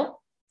of hell.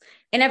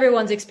 And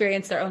everyone's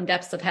experienced their own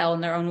depths of hell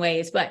in their own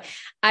ways. But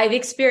I've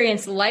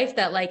experienced life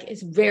that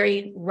is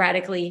very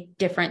radically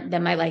different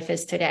than my life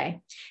is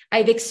today.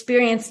 I've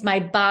experienced my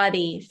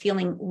body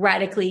feeling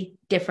radically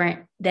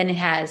different than it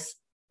has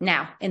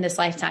now in this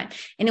lifetime.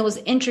 And it was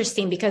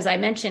interesting because I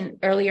mentioned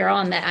earlier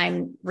on that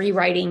I'm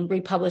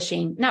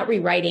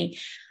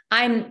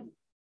I'm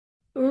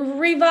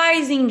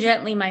revising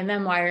gently my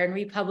memoir and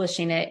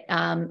republishing it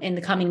in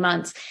the coming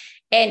months.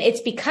 And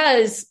it's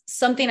because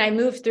something I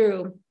moved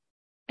through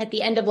at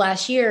the end of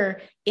last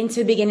year into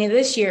the beginning of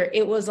this year.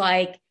 It was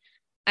like,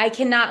 I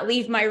cannot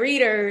leave my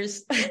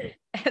readers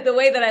the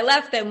way that I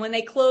left them when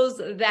they close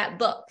that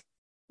book,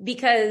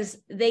 because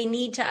they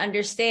need to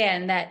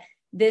understand that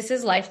this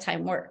is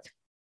lifetime work.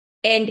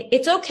 And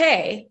it's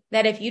okay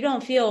that if you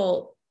don't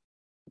feel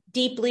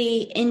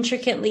deeply,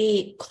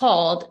 intricately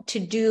called to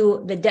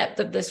do the depth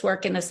of this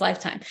work in this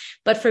lifetime.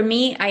 But for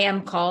me, I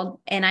am called,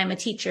 and I'm a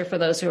teacher for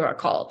those who are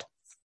called.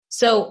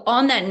 So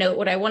on that note,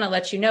 what I want to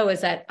let you know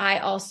is that I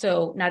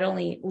also not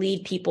only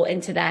lead people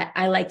into that,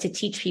 I like to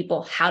teach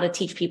people how to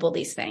teach people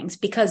these things,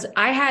 because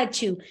I had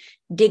to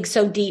dig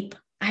so deep.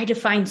 I had to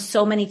find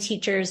so many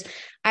teachers.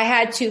 I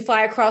had to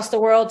fly across the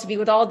world to be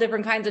with all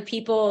different kinds of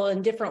people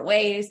in different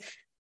ways.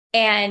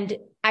 And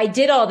I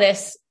did all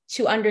this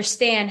to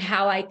understand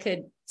how I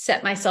could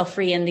set myself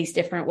free in these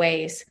different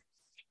ways.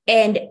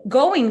 And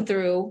going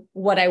through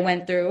what I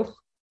went through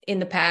in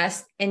the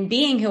past and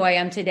being who I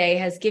am today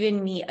has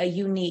given me a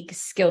unique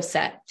skill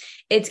set.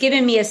 It's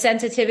given me a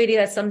sensitivity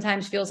that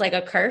sometimes feels like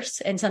a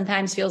curse and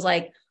sometimes feels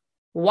like,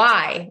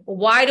 why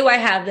do I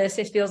have this?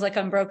 It feels like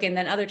I'm broken.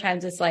 Then other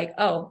times it's like,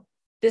 oh,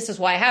 this is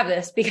why I have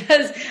this,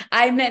 because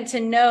I meant to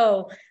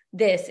know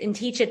this and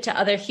teach it to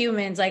other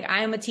humans. Like,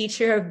 I am a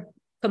teacher of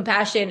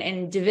compassion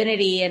and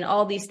divinity and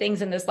all these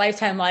things in this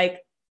lifetime. Like,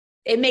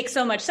 it makes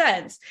so much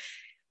sense.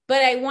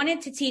 But I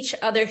wanted to teach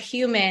other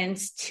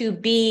humans to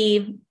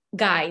be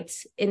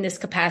guides in this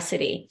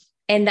capacity.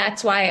 And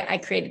that's why I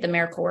created the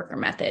Miracle Worker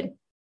Method,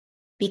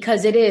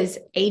 because it is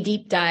a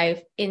deep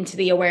dive into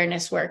the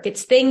awareness work.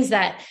 It's things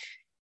that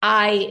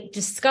I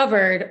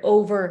discovered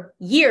over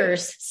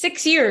years,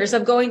 6 years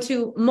of going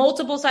to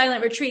multiple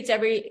silent retreats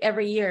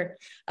every year,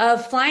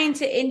 of flying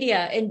to India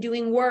and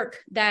doing work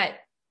that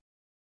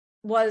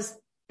was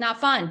not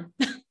fun.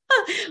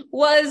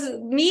 Was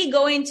me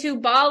going to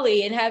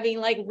Bali and having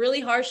like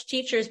really harsh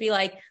teachers be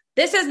like,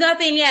 this is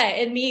nothing yet.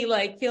 And me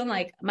like feeling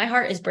like my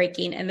heart is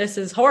breaking and this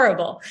is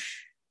horrible.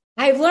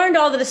 I've learned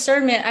all the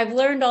discernment. I've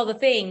learned all the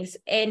things.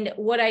 And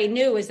what I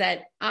knew is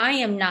that I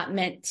am not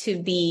meant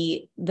to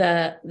be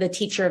the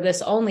teacher of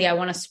this only. I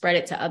want to spread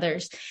it to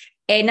others.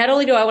 And not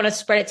only do I want to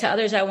spread it to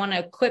others, I want to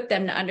equip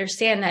them to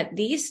understand that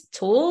these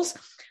tools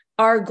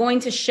are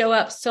going to show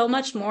up so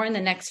much more in the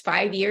next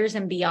 5 years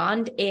and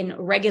beyond in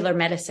regular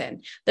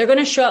medicine. They're going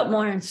to show up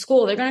more in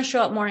school. They're going to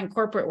show up more in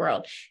corporate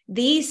world.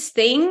 These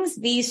things,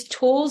 these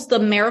tools, the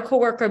Miracle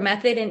Worker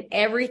Method and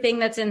everything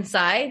that's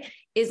inside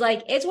is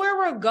like, it's where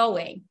we're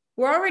going.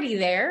 We're already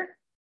there.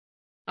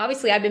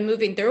 Obviously, I've been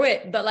moving through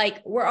it, but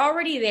like, we're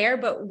already there,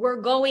 but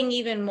we're going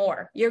even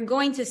more. You're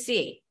going to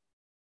see.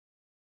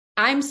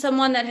 I'm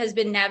someone that has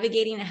been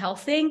navigating a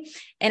health thing.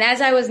 And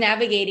as I was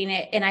navigating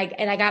it and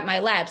I got my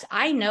labs,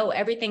 I know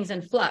everything's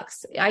in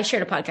flux. I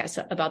shared a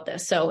podcast about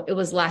this. So it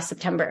was last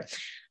September.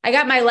 I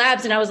got my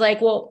labs and I was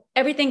like, well,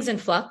 everything's in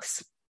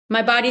flux.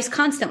 My body's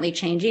constantly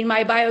changing.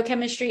 My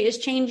biochemistry is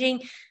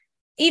changing.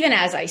 Even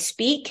as I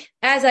speak,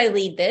 as I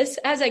lead this,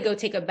 as I go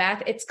take a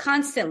bath, it's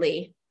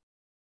constantly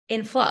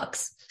in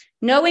flux.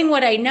 Knowing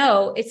what I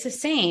know, it's the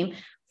same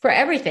for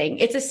everything.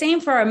 It's the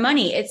same for our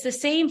money. It's the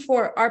same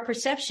for our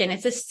perception.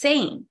 It's the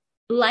same.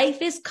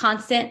 Life is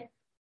constant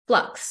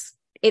flux.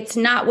 It's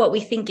not what we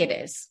think it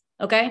is.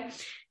 Okay.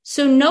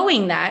 So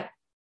knowing that,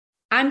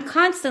 I'm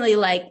constantly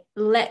like,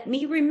 let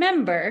me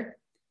remember,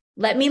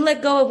 let me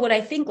let go of what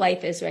I think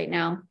life is right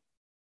now.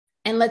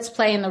 And let's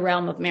play in the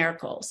realm of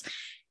miracles.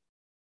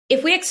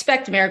 If we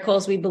expect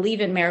miracles, we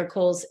believe in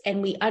miracles,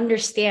 and we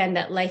understand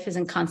that life is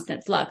in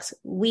constant flux,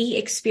 we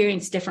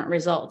experience different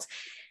results.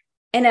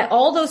 And at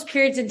all those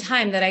periods in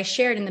time that I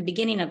shared in the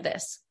beginning of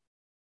this,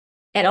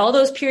 at all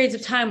those periods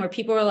of time where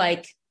people were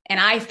like, and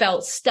I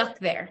felt stuck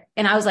there,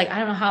 and I was like, I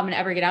don't know how I'm going to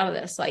ever get out of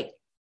this. Like,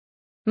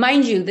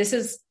 mind you, this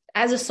is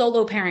as a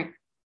solo parent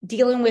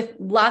dealing with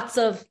lots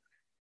of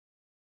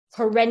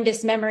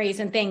horrendous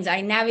memories and things.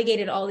 I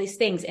navigated all these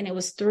things, and it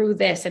was through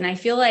this. And I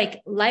feel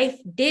like life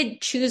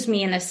did choose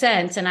me in a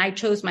sense, and I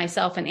chose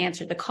myself and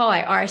answered the call.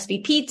 I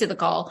RSVP'd to the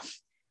call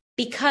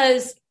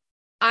because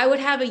I would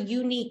have a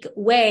unique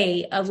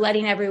way of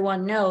letting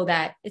everyone know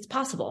that it's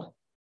possible.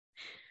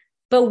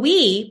 But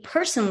we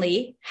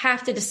personally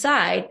have to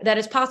decide that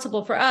it's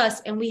possible for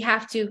us, and we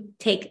have to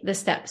take the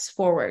steps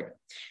forward.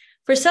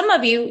 For some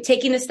of you,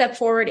 taking the step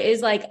forward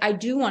is like, I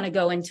do want to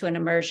go into an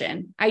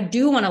immersion. I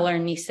do want to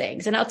learn these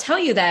things. And I'll tell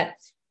you that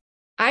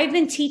I've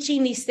been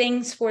teaching these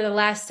things for the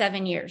last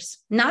 7 years,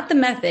 not the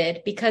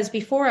method, because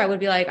before I would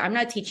be like, I'm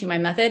not teaching my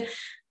method.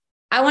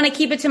 I want to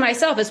keep it to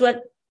myself. It's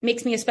what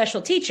makes me a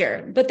special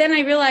teacher. But then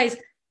I realized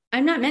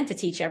I'm not meant to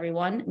teach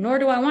everyone, nor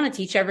do I want to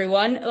teach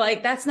everyone.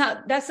 Like, that's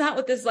not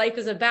what this life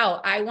is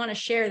about. I want to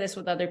share this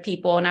with other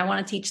people, and I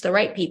want to teach the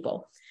right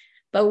people.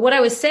 But what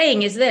I was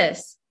saying is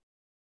this,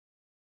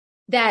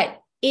 that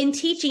in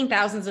teaching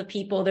thousands of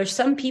people, there's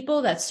some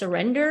people that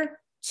surrender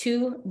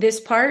to this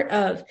part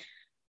of,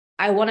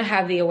 I want to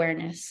have the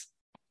awareness.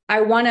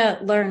 I want to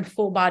learn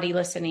full body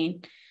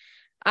listening.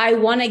 I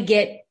want to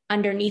get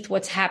underneath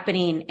what's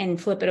happening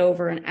and flip it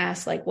over and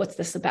ask, like, what's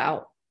this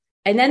about?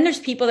 And then there's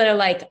people that are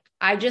like,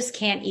 I just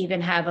can't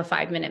even have a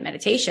 5-minute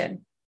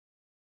meditation.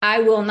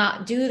 I will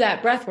not do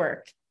that breath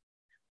work.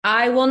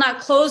 I will not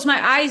close my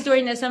eyes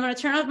during this. I'm going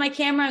to turn off my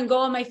camera and go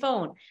on my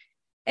phone.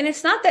 And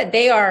it's not that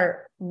they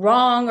are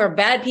wrong or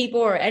bad people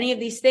or any of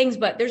these things,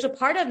 but there's a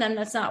part of them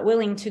that's not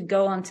willing to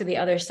go onto the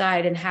other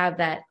side and have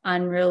that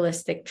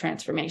unrealistic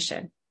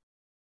transformation.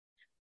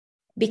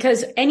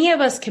 Because any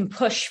of us can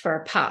push for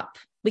a pop.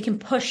 We can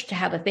push to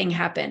have a thing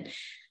happen.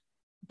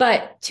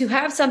 But to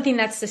have something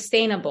that's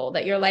sustainable,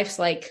 that your life's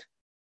like,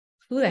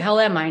 who the hell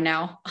am I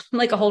now? I'm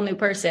like a whole new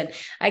person.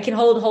 I can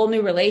hold whole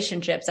new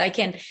relationships. I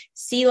can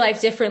see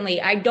life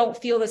differently. I don't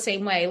feel the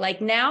same way. Like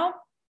now,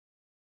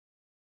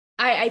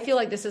 I feel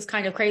like this is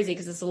kind of crazy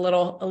because it's a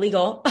little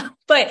illegal,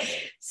 but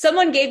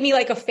someone gave me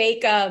like a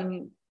fake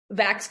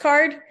Vax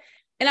card.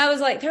 And I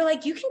was like, they're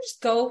like, you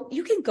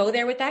can go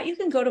there with that. You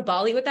can go to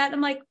Bali with that. And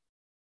I'm like,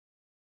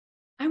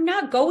 I'm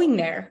not going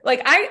there.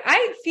 Like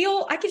I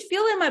could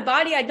feel in my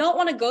body. I don't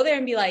want to go there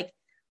and be like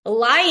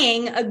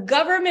lying, a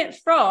government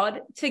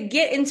fraud to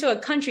get into a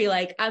country.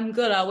 Like, I'm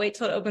good. I'll wait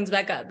till it opens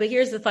back up. But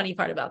here's the funny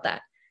part about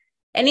that.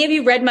 Any of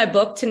you read my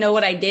book to know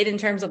what I did in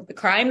terms of the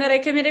crime that I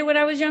committed when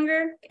I was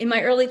younger in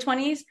my early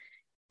 20s?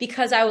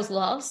 Because I was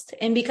lost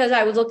and because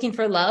I was looking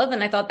for love.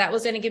 And I thought that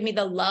was going to give me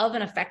the love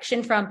and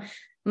affection from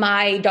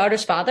my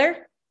daughter's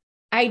father.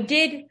 I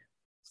did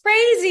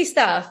crazy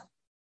stuff,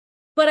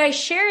 but I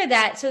share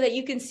that so that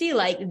you can see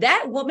like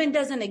that woman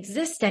doesn't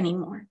exist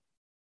anymore.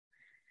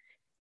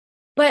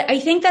 But I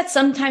think that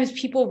sometimes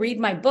people read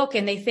my book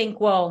and they think,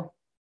 well,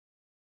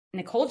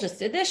 Nicole just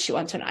did this. She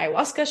went to an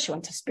ayahuasca. She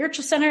went to a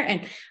spiritual center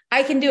and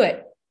I can do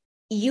it.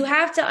 You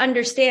have to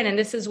understand. And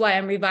this is why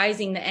I'm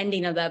revising the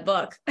ending of that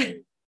book.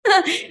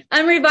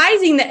 I'm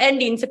revising the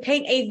ending to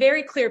paint a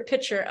very clear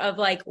picture of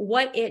like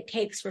what it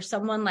takes for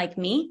someone like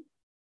me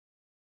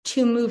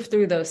to move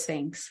through those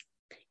things.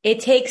 It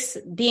takes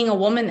being a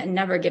woman that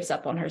never gives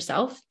up on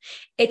herself.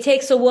 It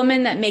takes a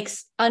woman that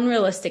makes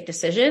unrealistic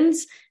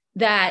decisions,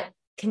 that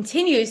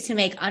continues to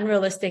make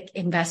unrealistic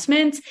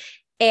investments.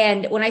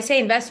 And when I say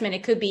investment,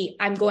 it could be,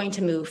 I'm going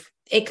to move.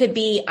 It could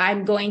be,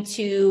 I'm going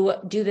to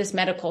do this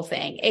medical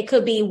thing. It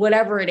could be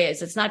whatever it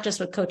is. It's not just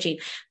with coaching,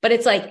 but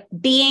it's like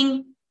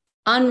being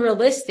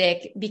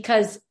unrealistic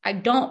because I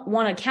don't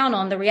want to count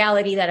on the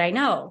reality that I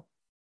know.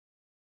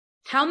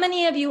 How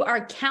many of you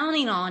are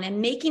counting on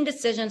and making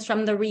decisions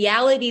from the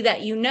reality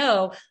that you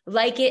know,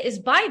 like it is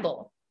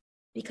Bible?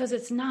 Because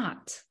it's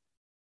not.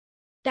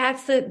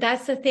 That's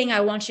the thing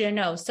I want you to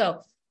know.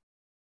 So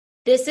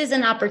this is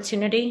an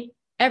opportunity.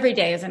 Every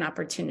day is an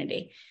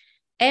opportunity.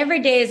 Every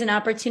day is an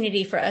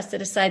opportunity for us to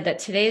decide that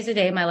today is the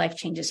day my life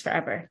changes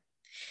forever.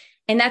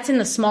 And that's in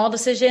the small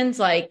decisions,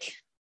 like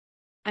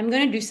I'm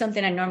going to do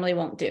something I normally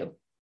won't do.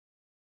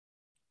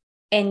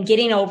 And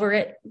getting over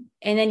it.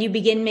 And then you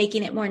begin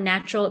making it more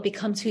natural. It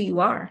becomes who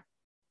you are.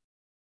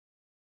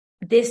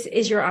 This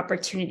is your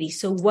opportunity.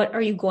 So what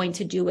are you going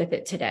to do with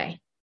it today?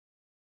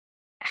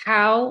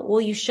 How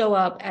will you show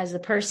up as the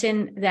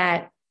person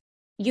that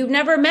you've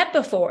never met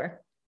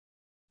before?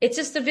 It's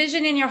just a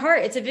vision in your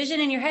heart. It's a vision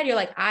in your head. You're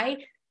like,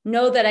 I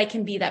know that I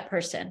can be that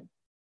person.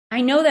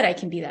 I know that I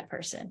can be that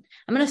person.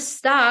 I'm going to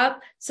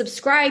stop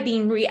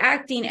subscribing,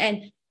 reacting,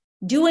 and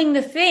doing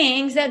the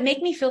things that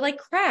make me feel like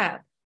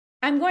crap.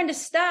 I'm going to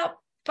stop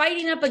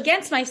fighting up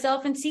against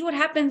myself and see what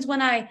happens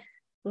when I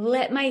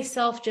let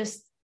myself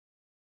just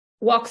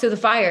walk through the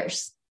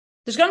fires.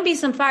 There's going to be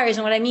some fires.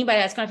 And what I mean by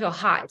that, it's going to feel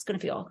hot. It's going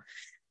to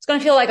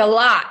feel like a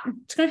lot.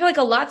 It's going to feel like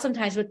a lot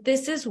sometimes, but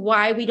this is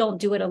why we don't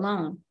do it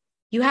alone.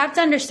 You have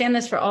to understand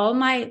this for all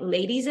my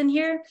ladies in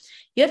here.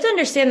 You have to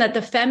understand that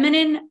the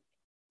feminine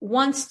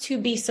wants to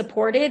be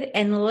supported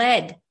and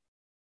led.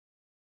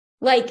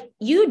 Like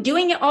you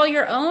doing it all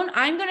your own.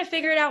 I'm going to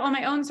figure it out on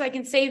my own so I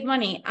can save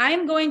money.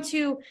 I'm going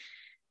to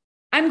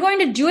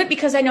do it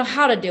because I know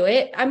how to do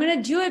it. I'm going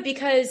to do it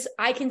because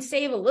I can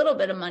save a little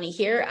bit of money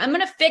here. I'm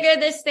going to figure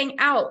this thing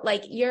out.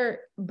 Like you're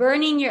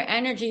burning your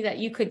energy that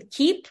you could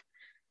keep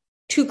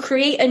to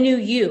create a new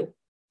you.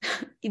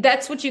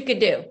 That's what you could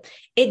do.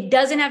 It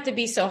doesn't have to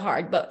be so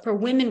hard, but for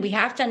women, we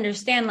have to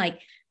understand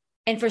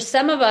and for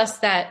some of us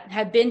that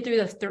have been through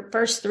the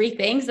first three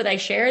things that I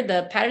shared,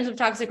 the patterns of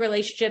toxic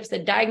relationships, the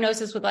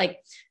diagnosis with like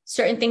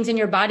certain things in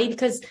your body,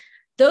 because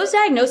those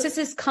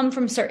diagnoses come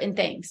from certain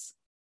things,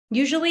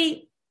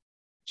 usually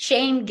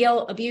shame,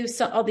 guilt,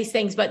 abuse, all these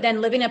things. But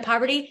then living in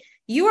poverty,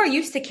 you are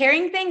used to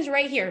carrying things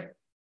right here,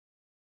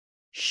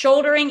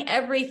 shouldering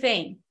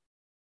everything,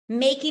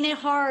 making it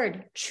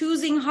hard,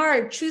 choosing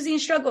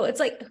struggle. It's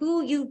like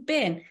who you've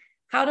been.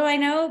 How do I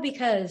know?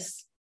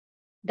 Because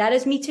that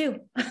is me too.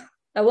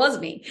 That was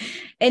me.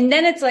 And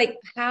then it's like,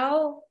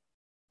 how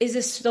is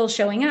this still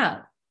showing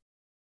up?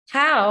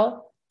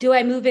 How do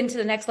I move into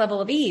the next level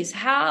of ease?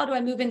 How do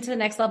I move into the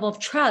next level of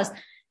trust?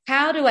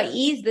 How do I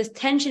ease this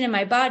tension in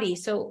my body?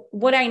 So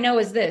what I know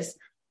is this,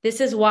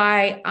 This is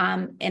why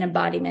I'm an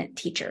embodiment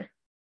teacher.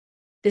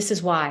 This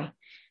is why,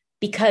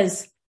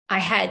 because I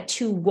had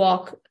to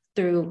walk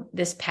through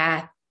this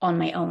path on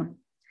my own.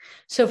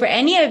 So for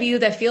any of you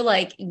that feel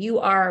like you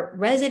are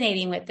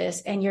resonating with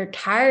this and you're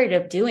tired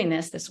of doing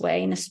this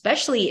way, and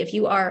especially if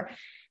you are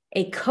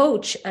a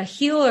coach, a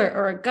healer,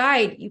 or a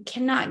guide,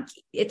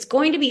 it's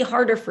going to be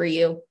harder for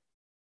you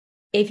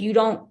if you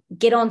don't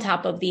get on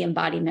top of the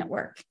embodiment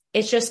work.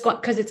 It's just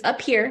because it's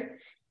up here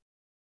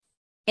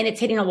and it's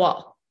hitting a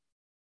wall.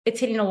 It's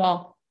hitting a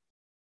wall.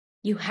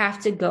 You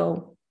have to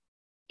go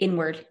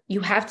inward.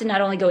 You have to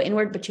not only go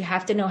inward, but you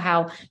have to know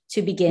how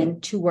to begin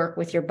to work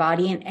with your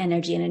body and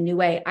energy in a new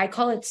way. I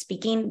call it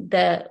speaking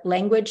the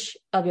language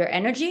of your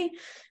energy,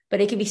 but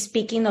it could be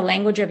speaking the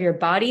language of your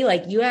body.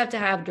 Like you have to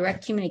have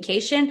direct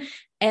communication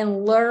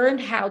and learn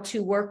how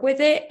to work with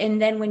it. And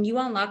then when you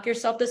unlock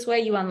yourself this way,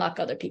 you unlock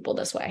other people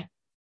this way.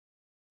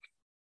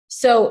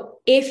 So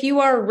if you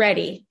are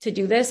ready to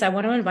do this, I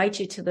want to invite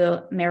you to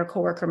the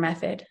Miracle Worker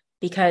Method,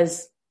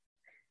 because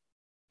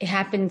it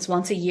happens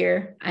once a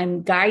year.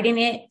 I'm guiding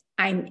it.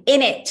 I'm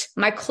in it.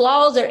 My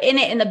claws are in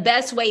it in the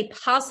best way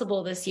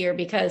possible this year,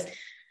 because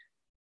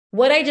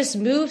what I just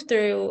moved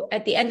through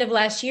at the end of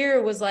last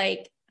year was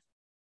like,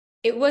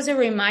 it was a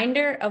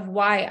reminder of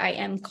why I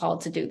am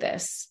called to do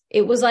this.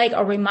 It was like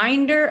a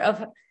reminder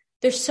of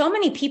there's so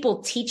many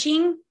people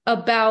teaching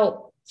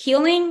about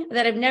healing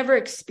that have never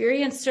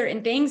experienced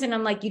certain things. And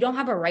I'm like, you don't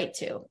have a right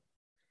to.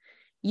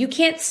 You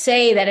can't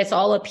say that it's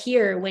all up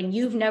here when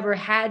you've never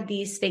had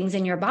these things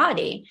in your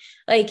body.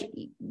 Like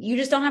you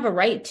just don't have a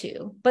right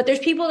to, but there's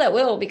people that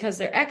will because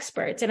they're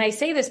experts. And I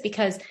say this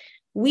because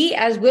we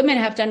as women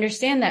have to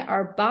understand that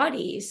our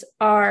bodies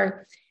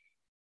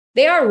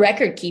they are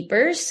record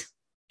keepers,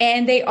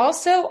 and they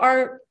also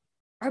are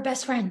our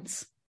best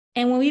friends.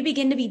 And when we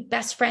begin to be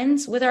best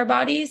friends with our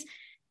bodies,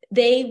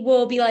 they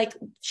will be like,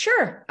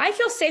 sure, I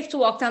feel safe to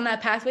walk down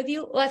that path with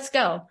you. Let's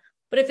go.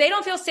 But if they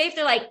don't feel safe,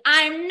 they're like,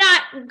 I'm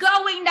not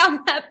going down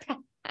that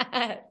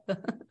path.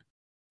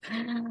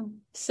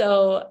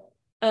 So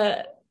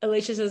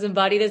Alicia says,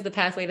 embodied is the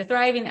pathway to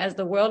thriving as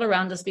the world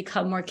around us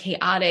become more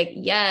chaotic.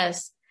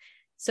 Yes.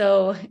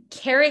 So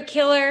carrot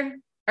killer,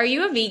 are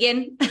you a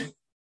vegan?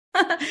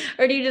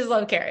 Or do you just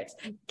love carrots?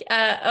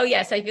 Oh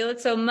yes, I feel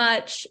it so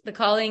much. The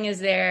calling is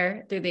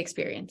there through the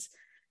experience.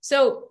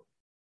 So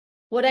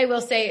what I will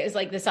say is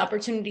like this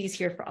opportunity is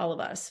here for all of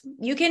us.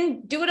 You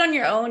can do it on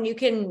your own. You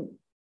can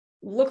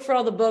look for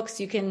all the books,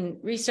 you can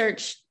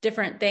research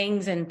different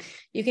things, and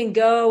you can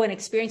go and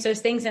experience those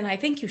things. And I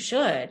think you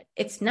should.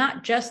 It's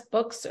not just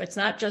books, or it's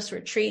not just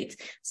retreats.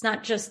 It's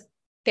not just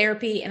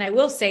therapy. And I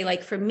will say,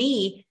 like for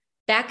me,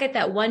 back at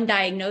that one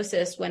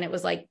diagnosis when it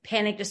was like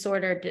panic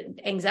disorder,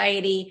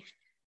 anxiety,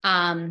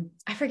 I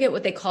forget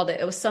what they called it.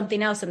 It was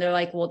something else. And they're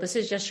like, well, this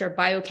is just your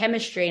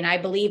biochemistry. And I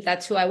believe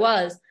that's who I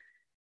was.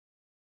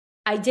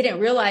 I didn't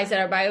realize that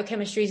our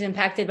biochemistry is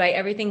impacted by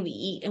everything we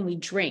eat and we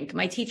drink.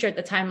 My teacher at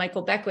the time,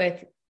 Michael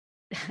Beckwith,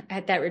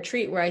 at that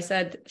retreat where I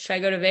said, should I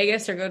go to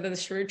Vegas or go to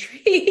this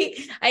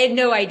retreat? I had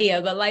no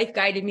idea, but life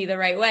guided me the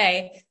right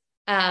way.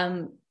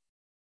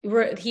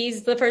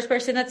 He's the first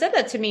person that said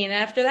that to me. And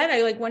after that,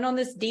 I went on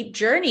this deep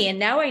journey. And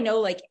now I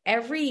know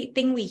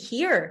everything we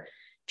hear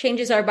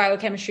changes our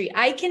biochemistry.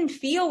 I can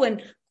feel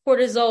when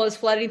cortisol is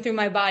flooding through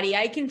my body.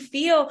 I can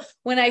feel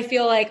when I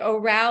feel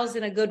aroused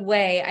in a good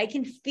way. I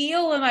can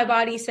feel when my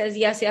body says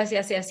yes, yes,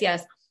 yes, yes,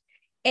 yes.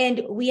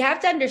 And we have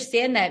to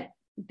understand that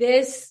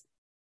this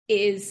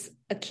is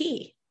a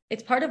key.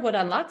 It's part of what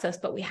unlocks us,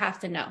 but we have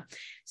to know.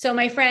 So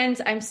my friends,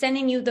 I'm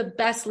sending you the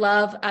best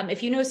love.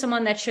 If you know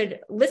someone that should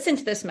listen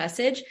to this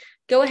message,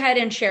 go ahead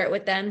and share it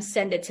with them,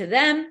 send it to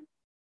them.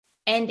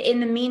 And in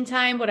the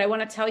meantime, what I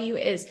want to tell you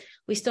is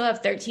we still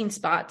have 13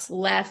 spots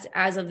left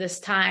as of this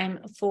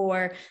time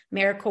for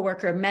Miracle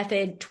Worker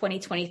Method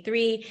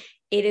 2023.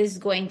 It is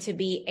going to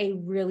be a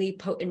really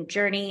potent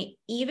journey.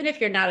 Even if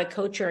you're not a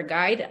coach or a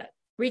guide,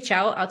 reach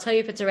out. I'll tell you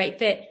if it's the right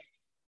fit.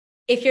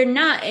 If you're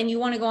not and you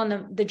want to go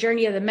on the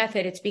journey of the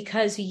method, it's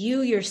because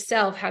you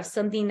yourself have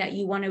something that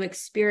you want to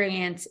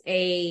experience,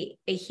 a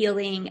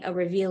healing, a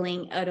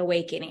revealing, an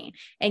awakening.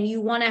 And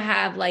you want to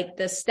have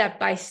the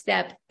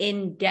step-by-step,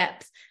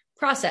 in-depth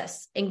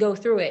process and go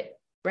through it,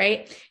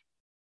 right?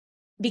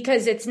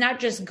 Because it's not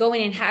just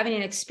going and having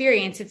an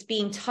experience, it's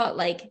being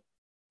taught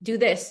do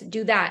this,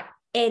 do that.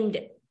 And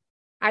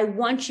I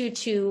want you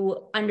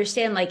to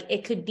understand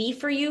it could be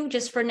for you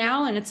just for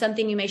now, and it's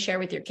something you may share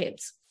with your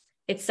kids.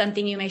 It's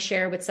something you may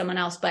share with someone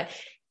else, but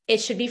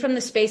it should be from the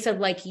space of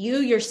you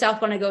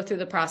yourself want to go through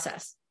the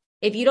process.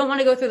 If you don't want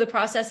to go through the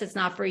process, it's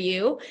not for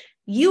you.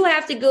 You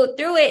have to go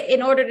through it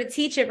in order to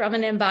teach it from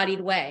an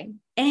embodied way.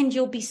 And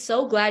you'll be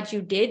so glad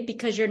you did,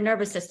 because your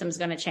nervous system is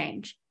going to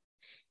change.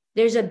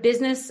 There's a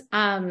business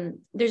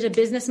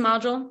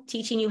module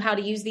teaching you how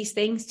to use these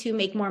things to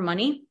make more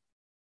money.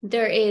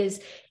 There is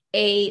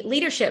a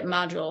leadership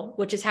module,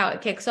 which is how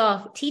it kicks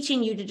off,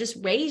 teaching you to just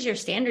raise your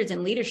standards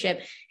in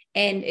leadership.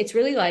 And it's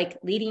really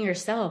leading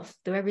yourself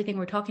through everything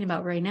we're talking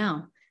about right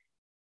now.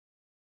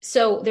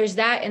 So there's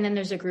that. And then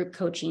there's a group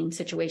coaching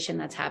situation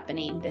that's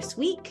happening this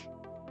week.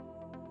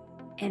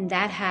 And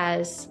that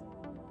has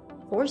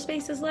 4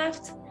 spaces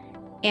left.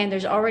 And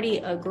there's already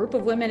a group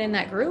of women in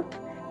that group,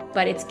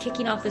 but it's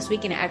kicking off this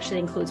week and it actually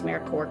includes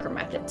Miracle Worker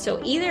Method.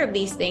 So either of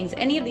these things,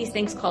 any of these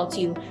things call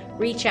to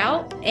reach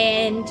out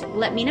and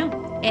let me know.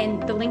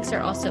 And the links are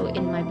also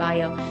in my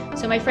bio.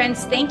 So my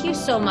friends, thank you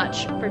so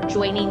much for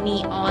joining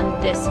me on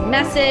this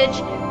message.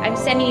 I'm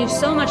sending you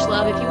so much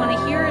love. If you want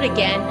to hear it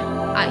again,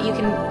 you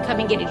can come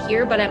and get it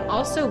here, but I'm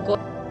also going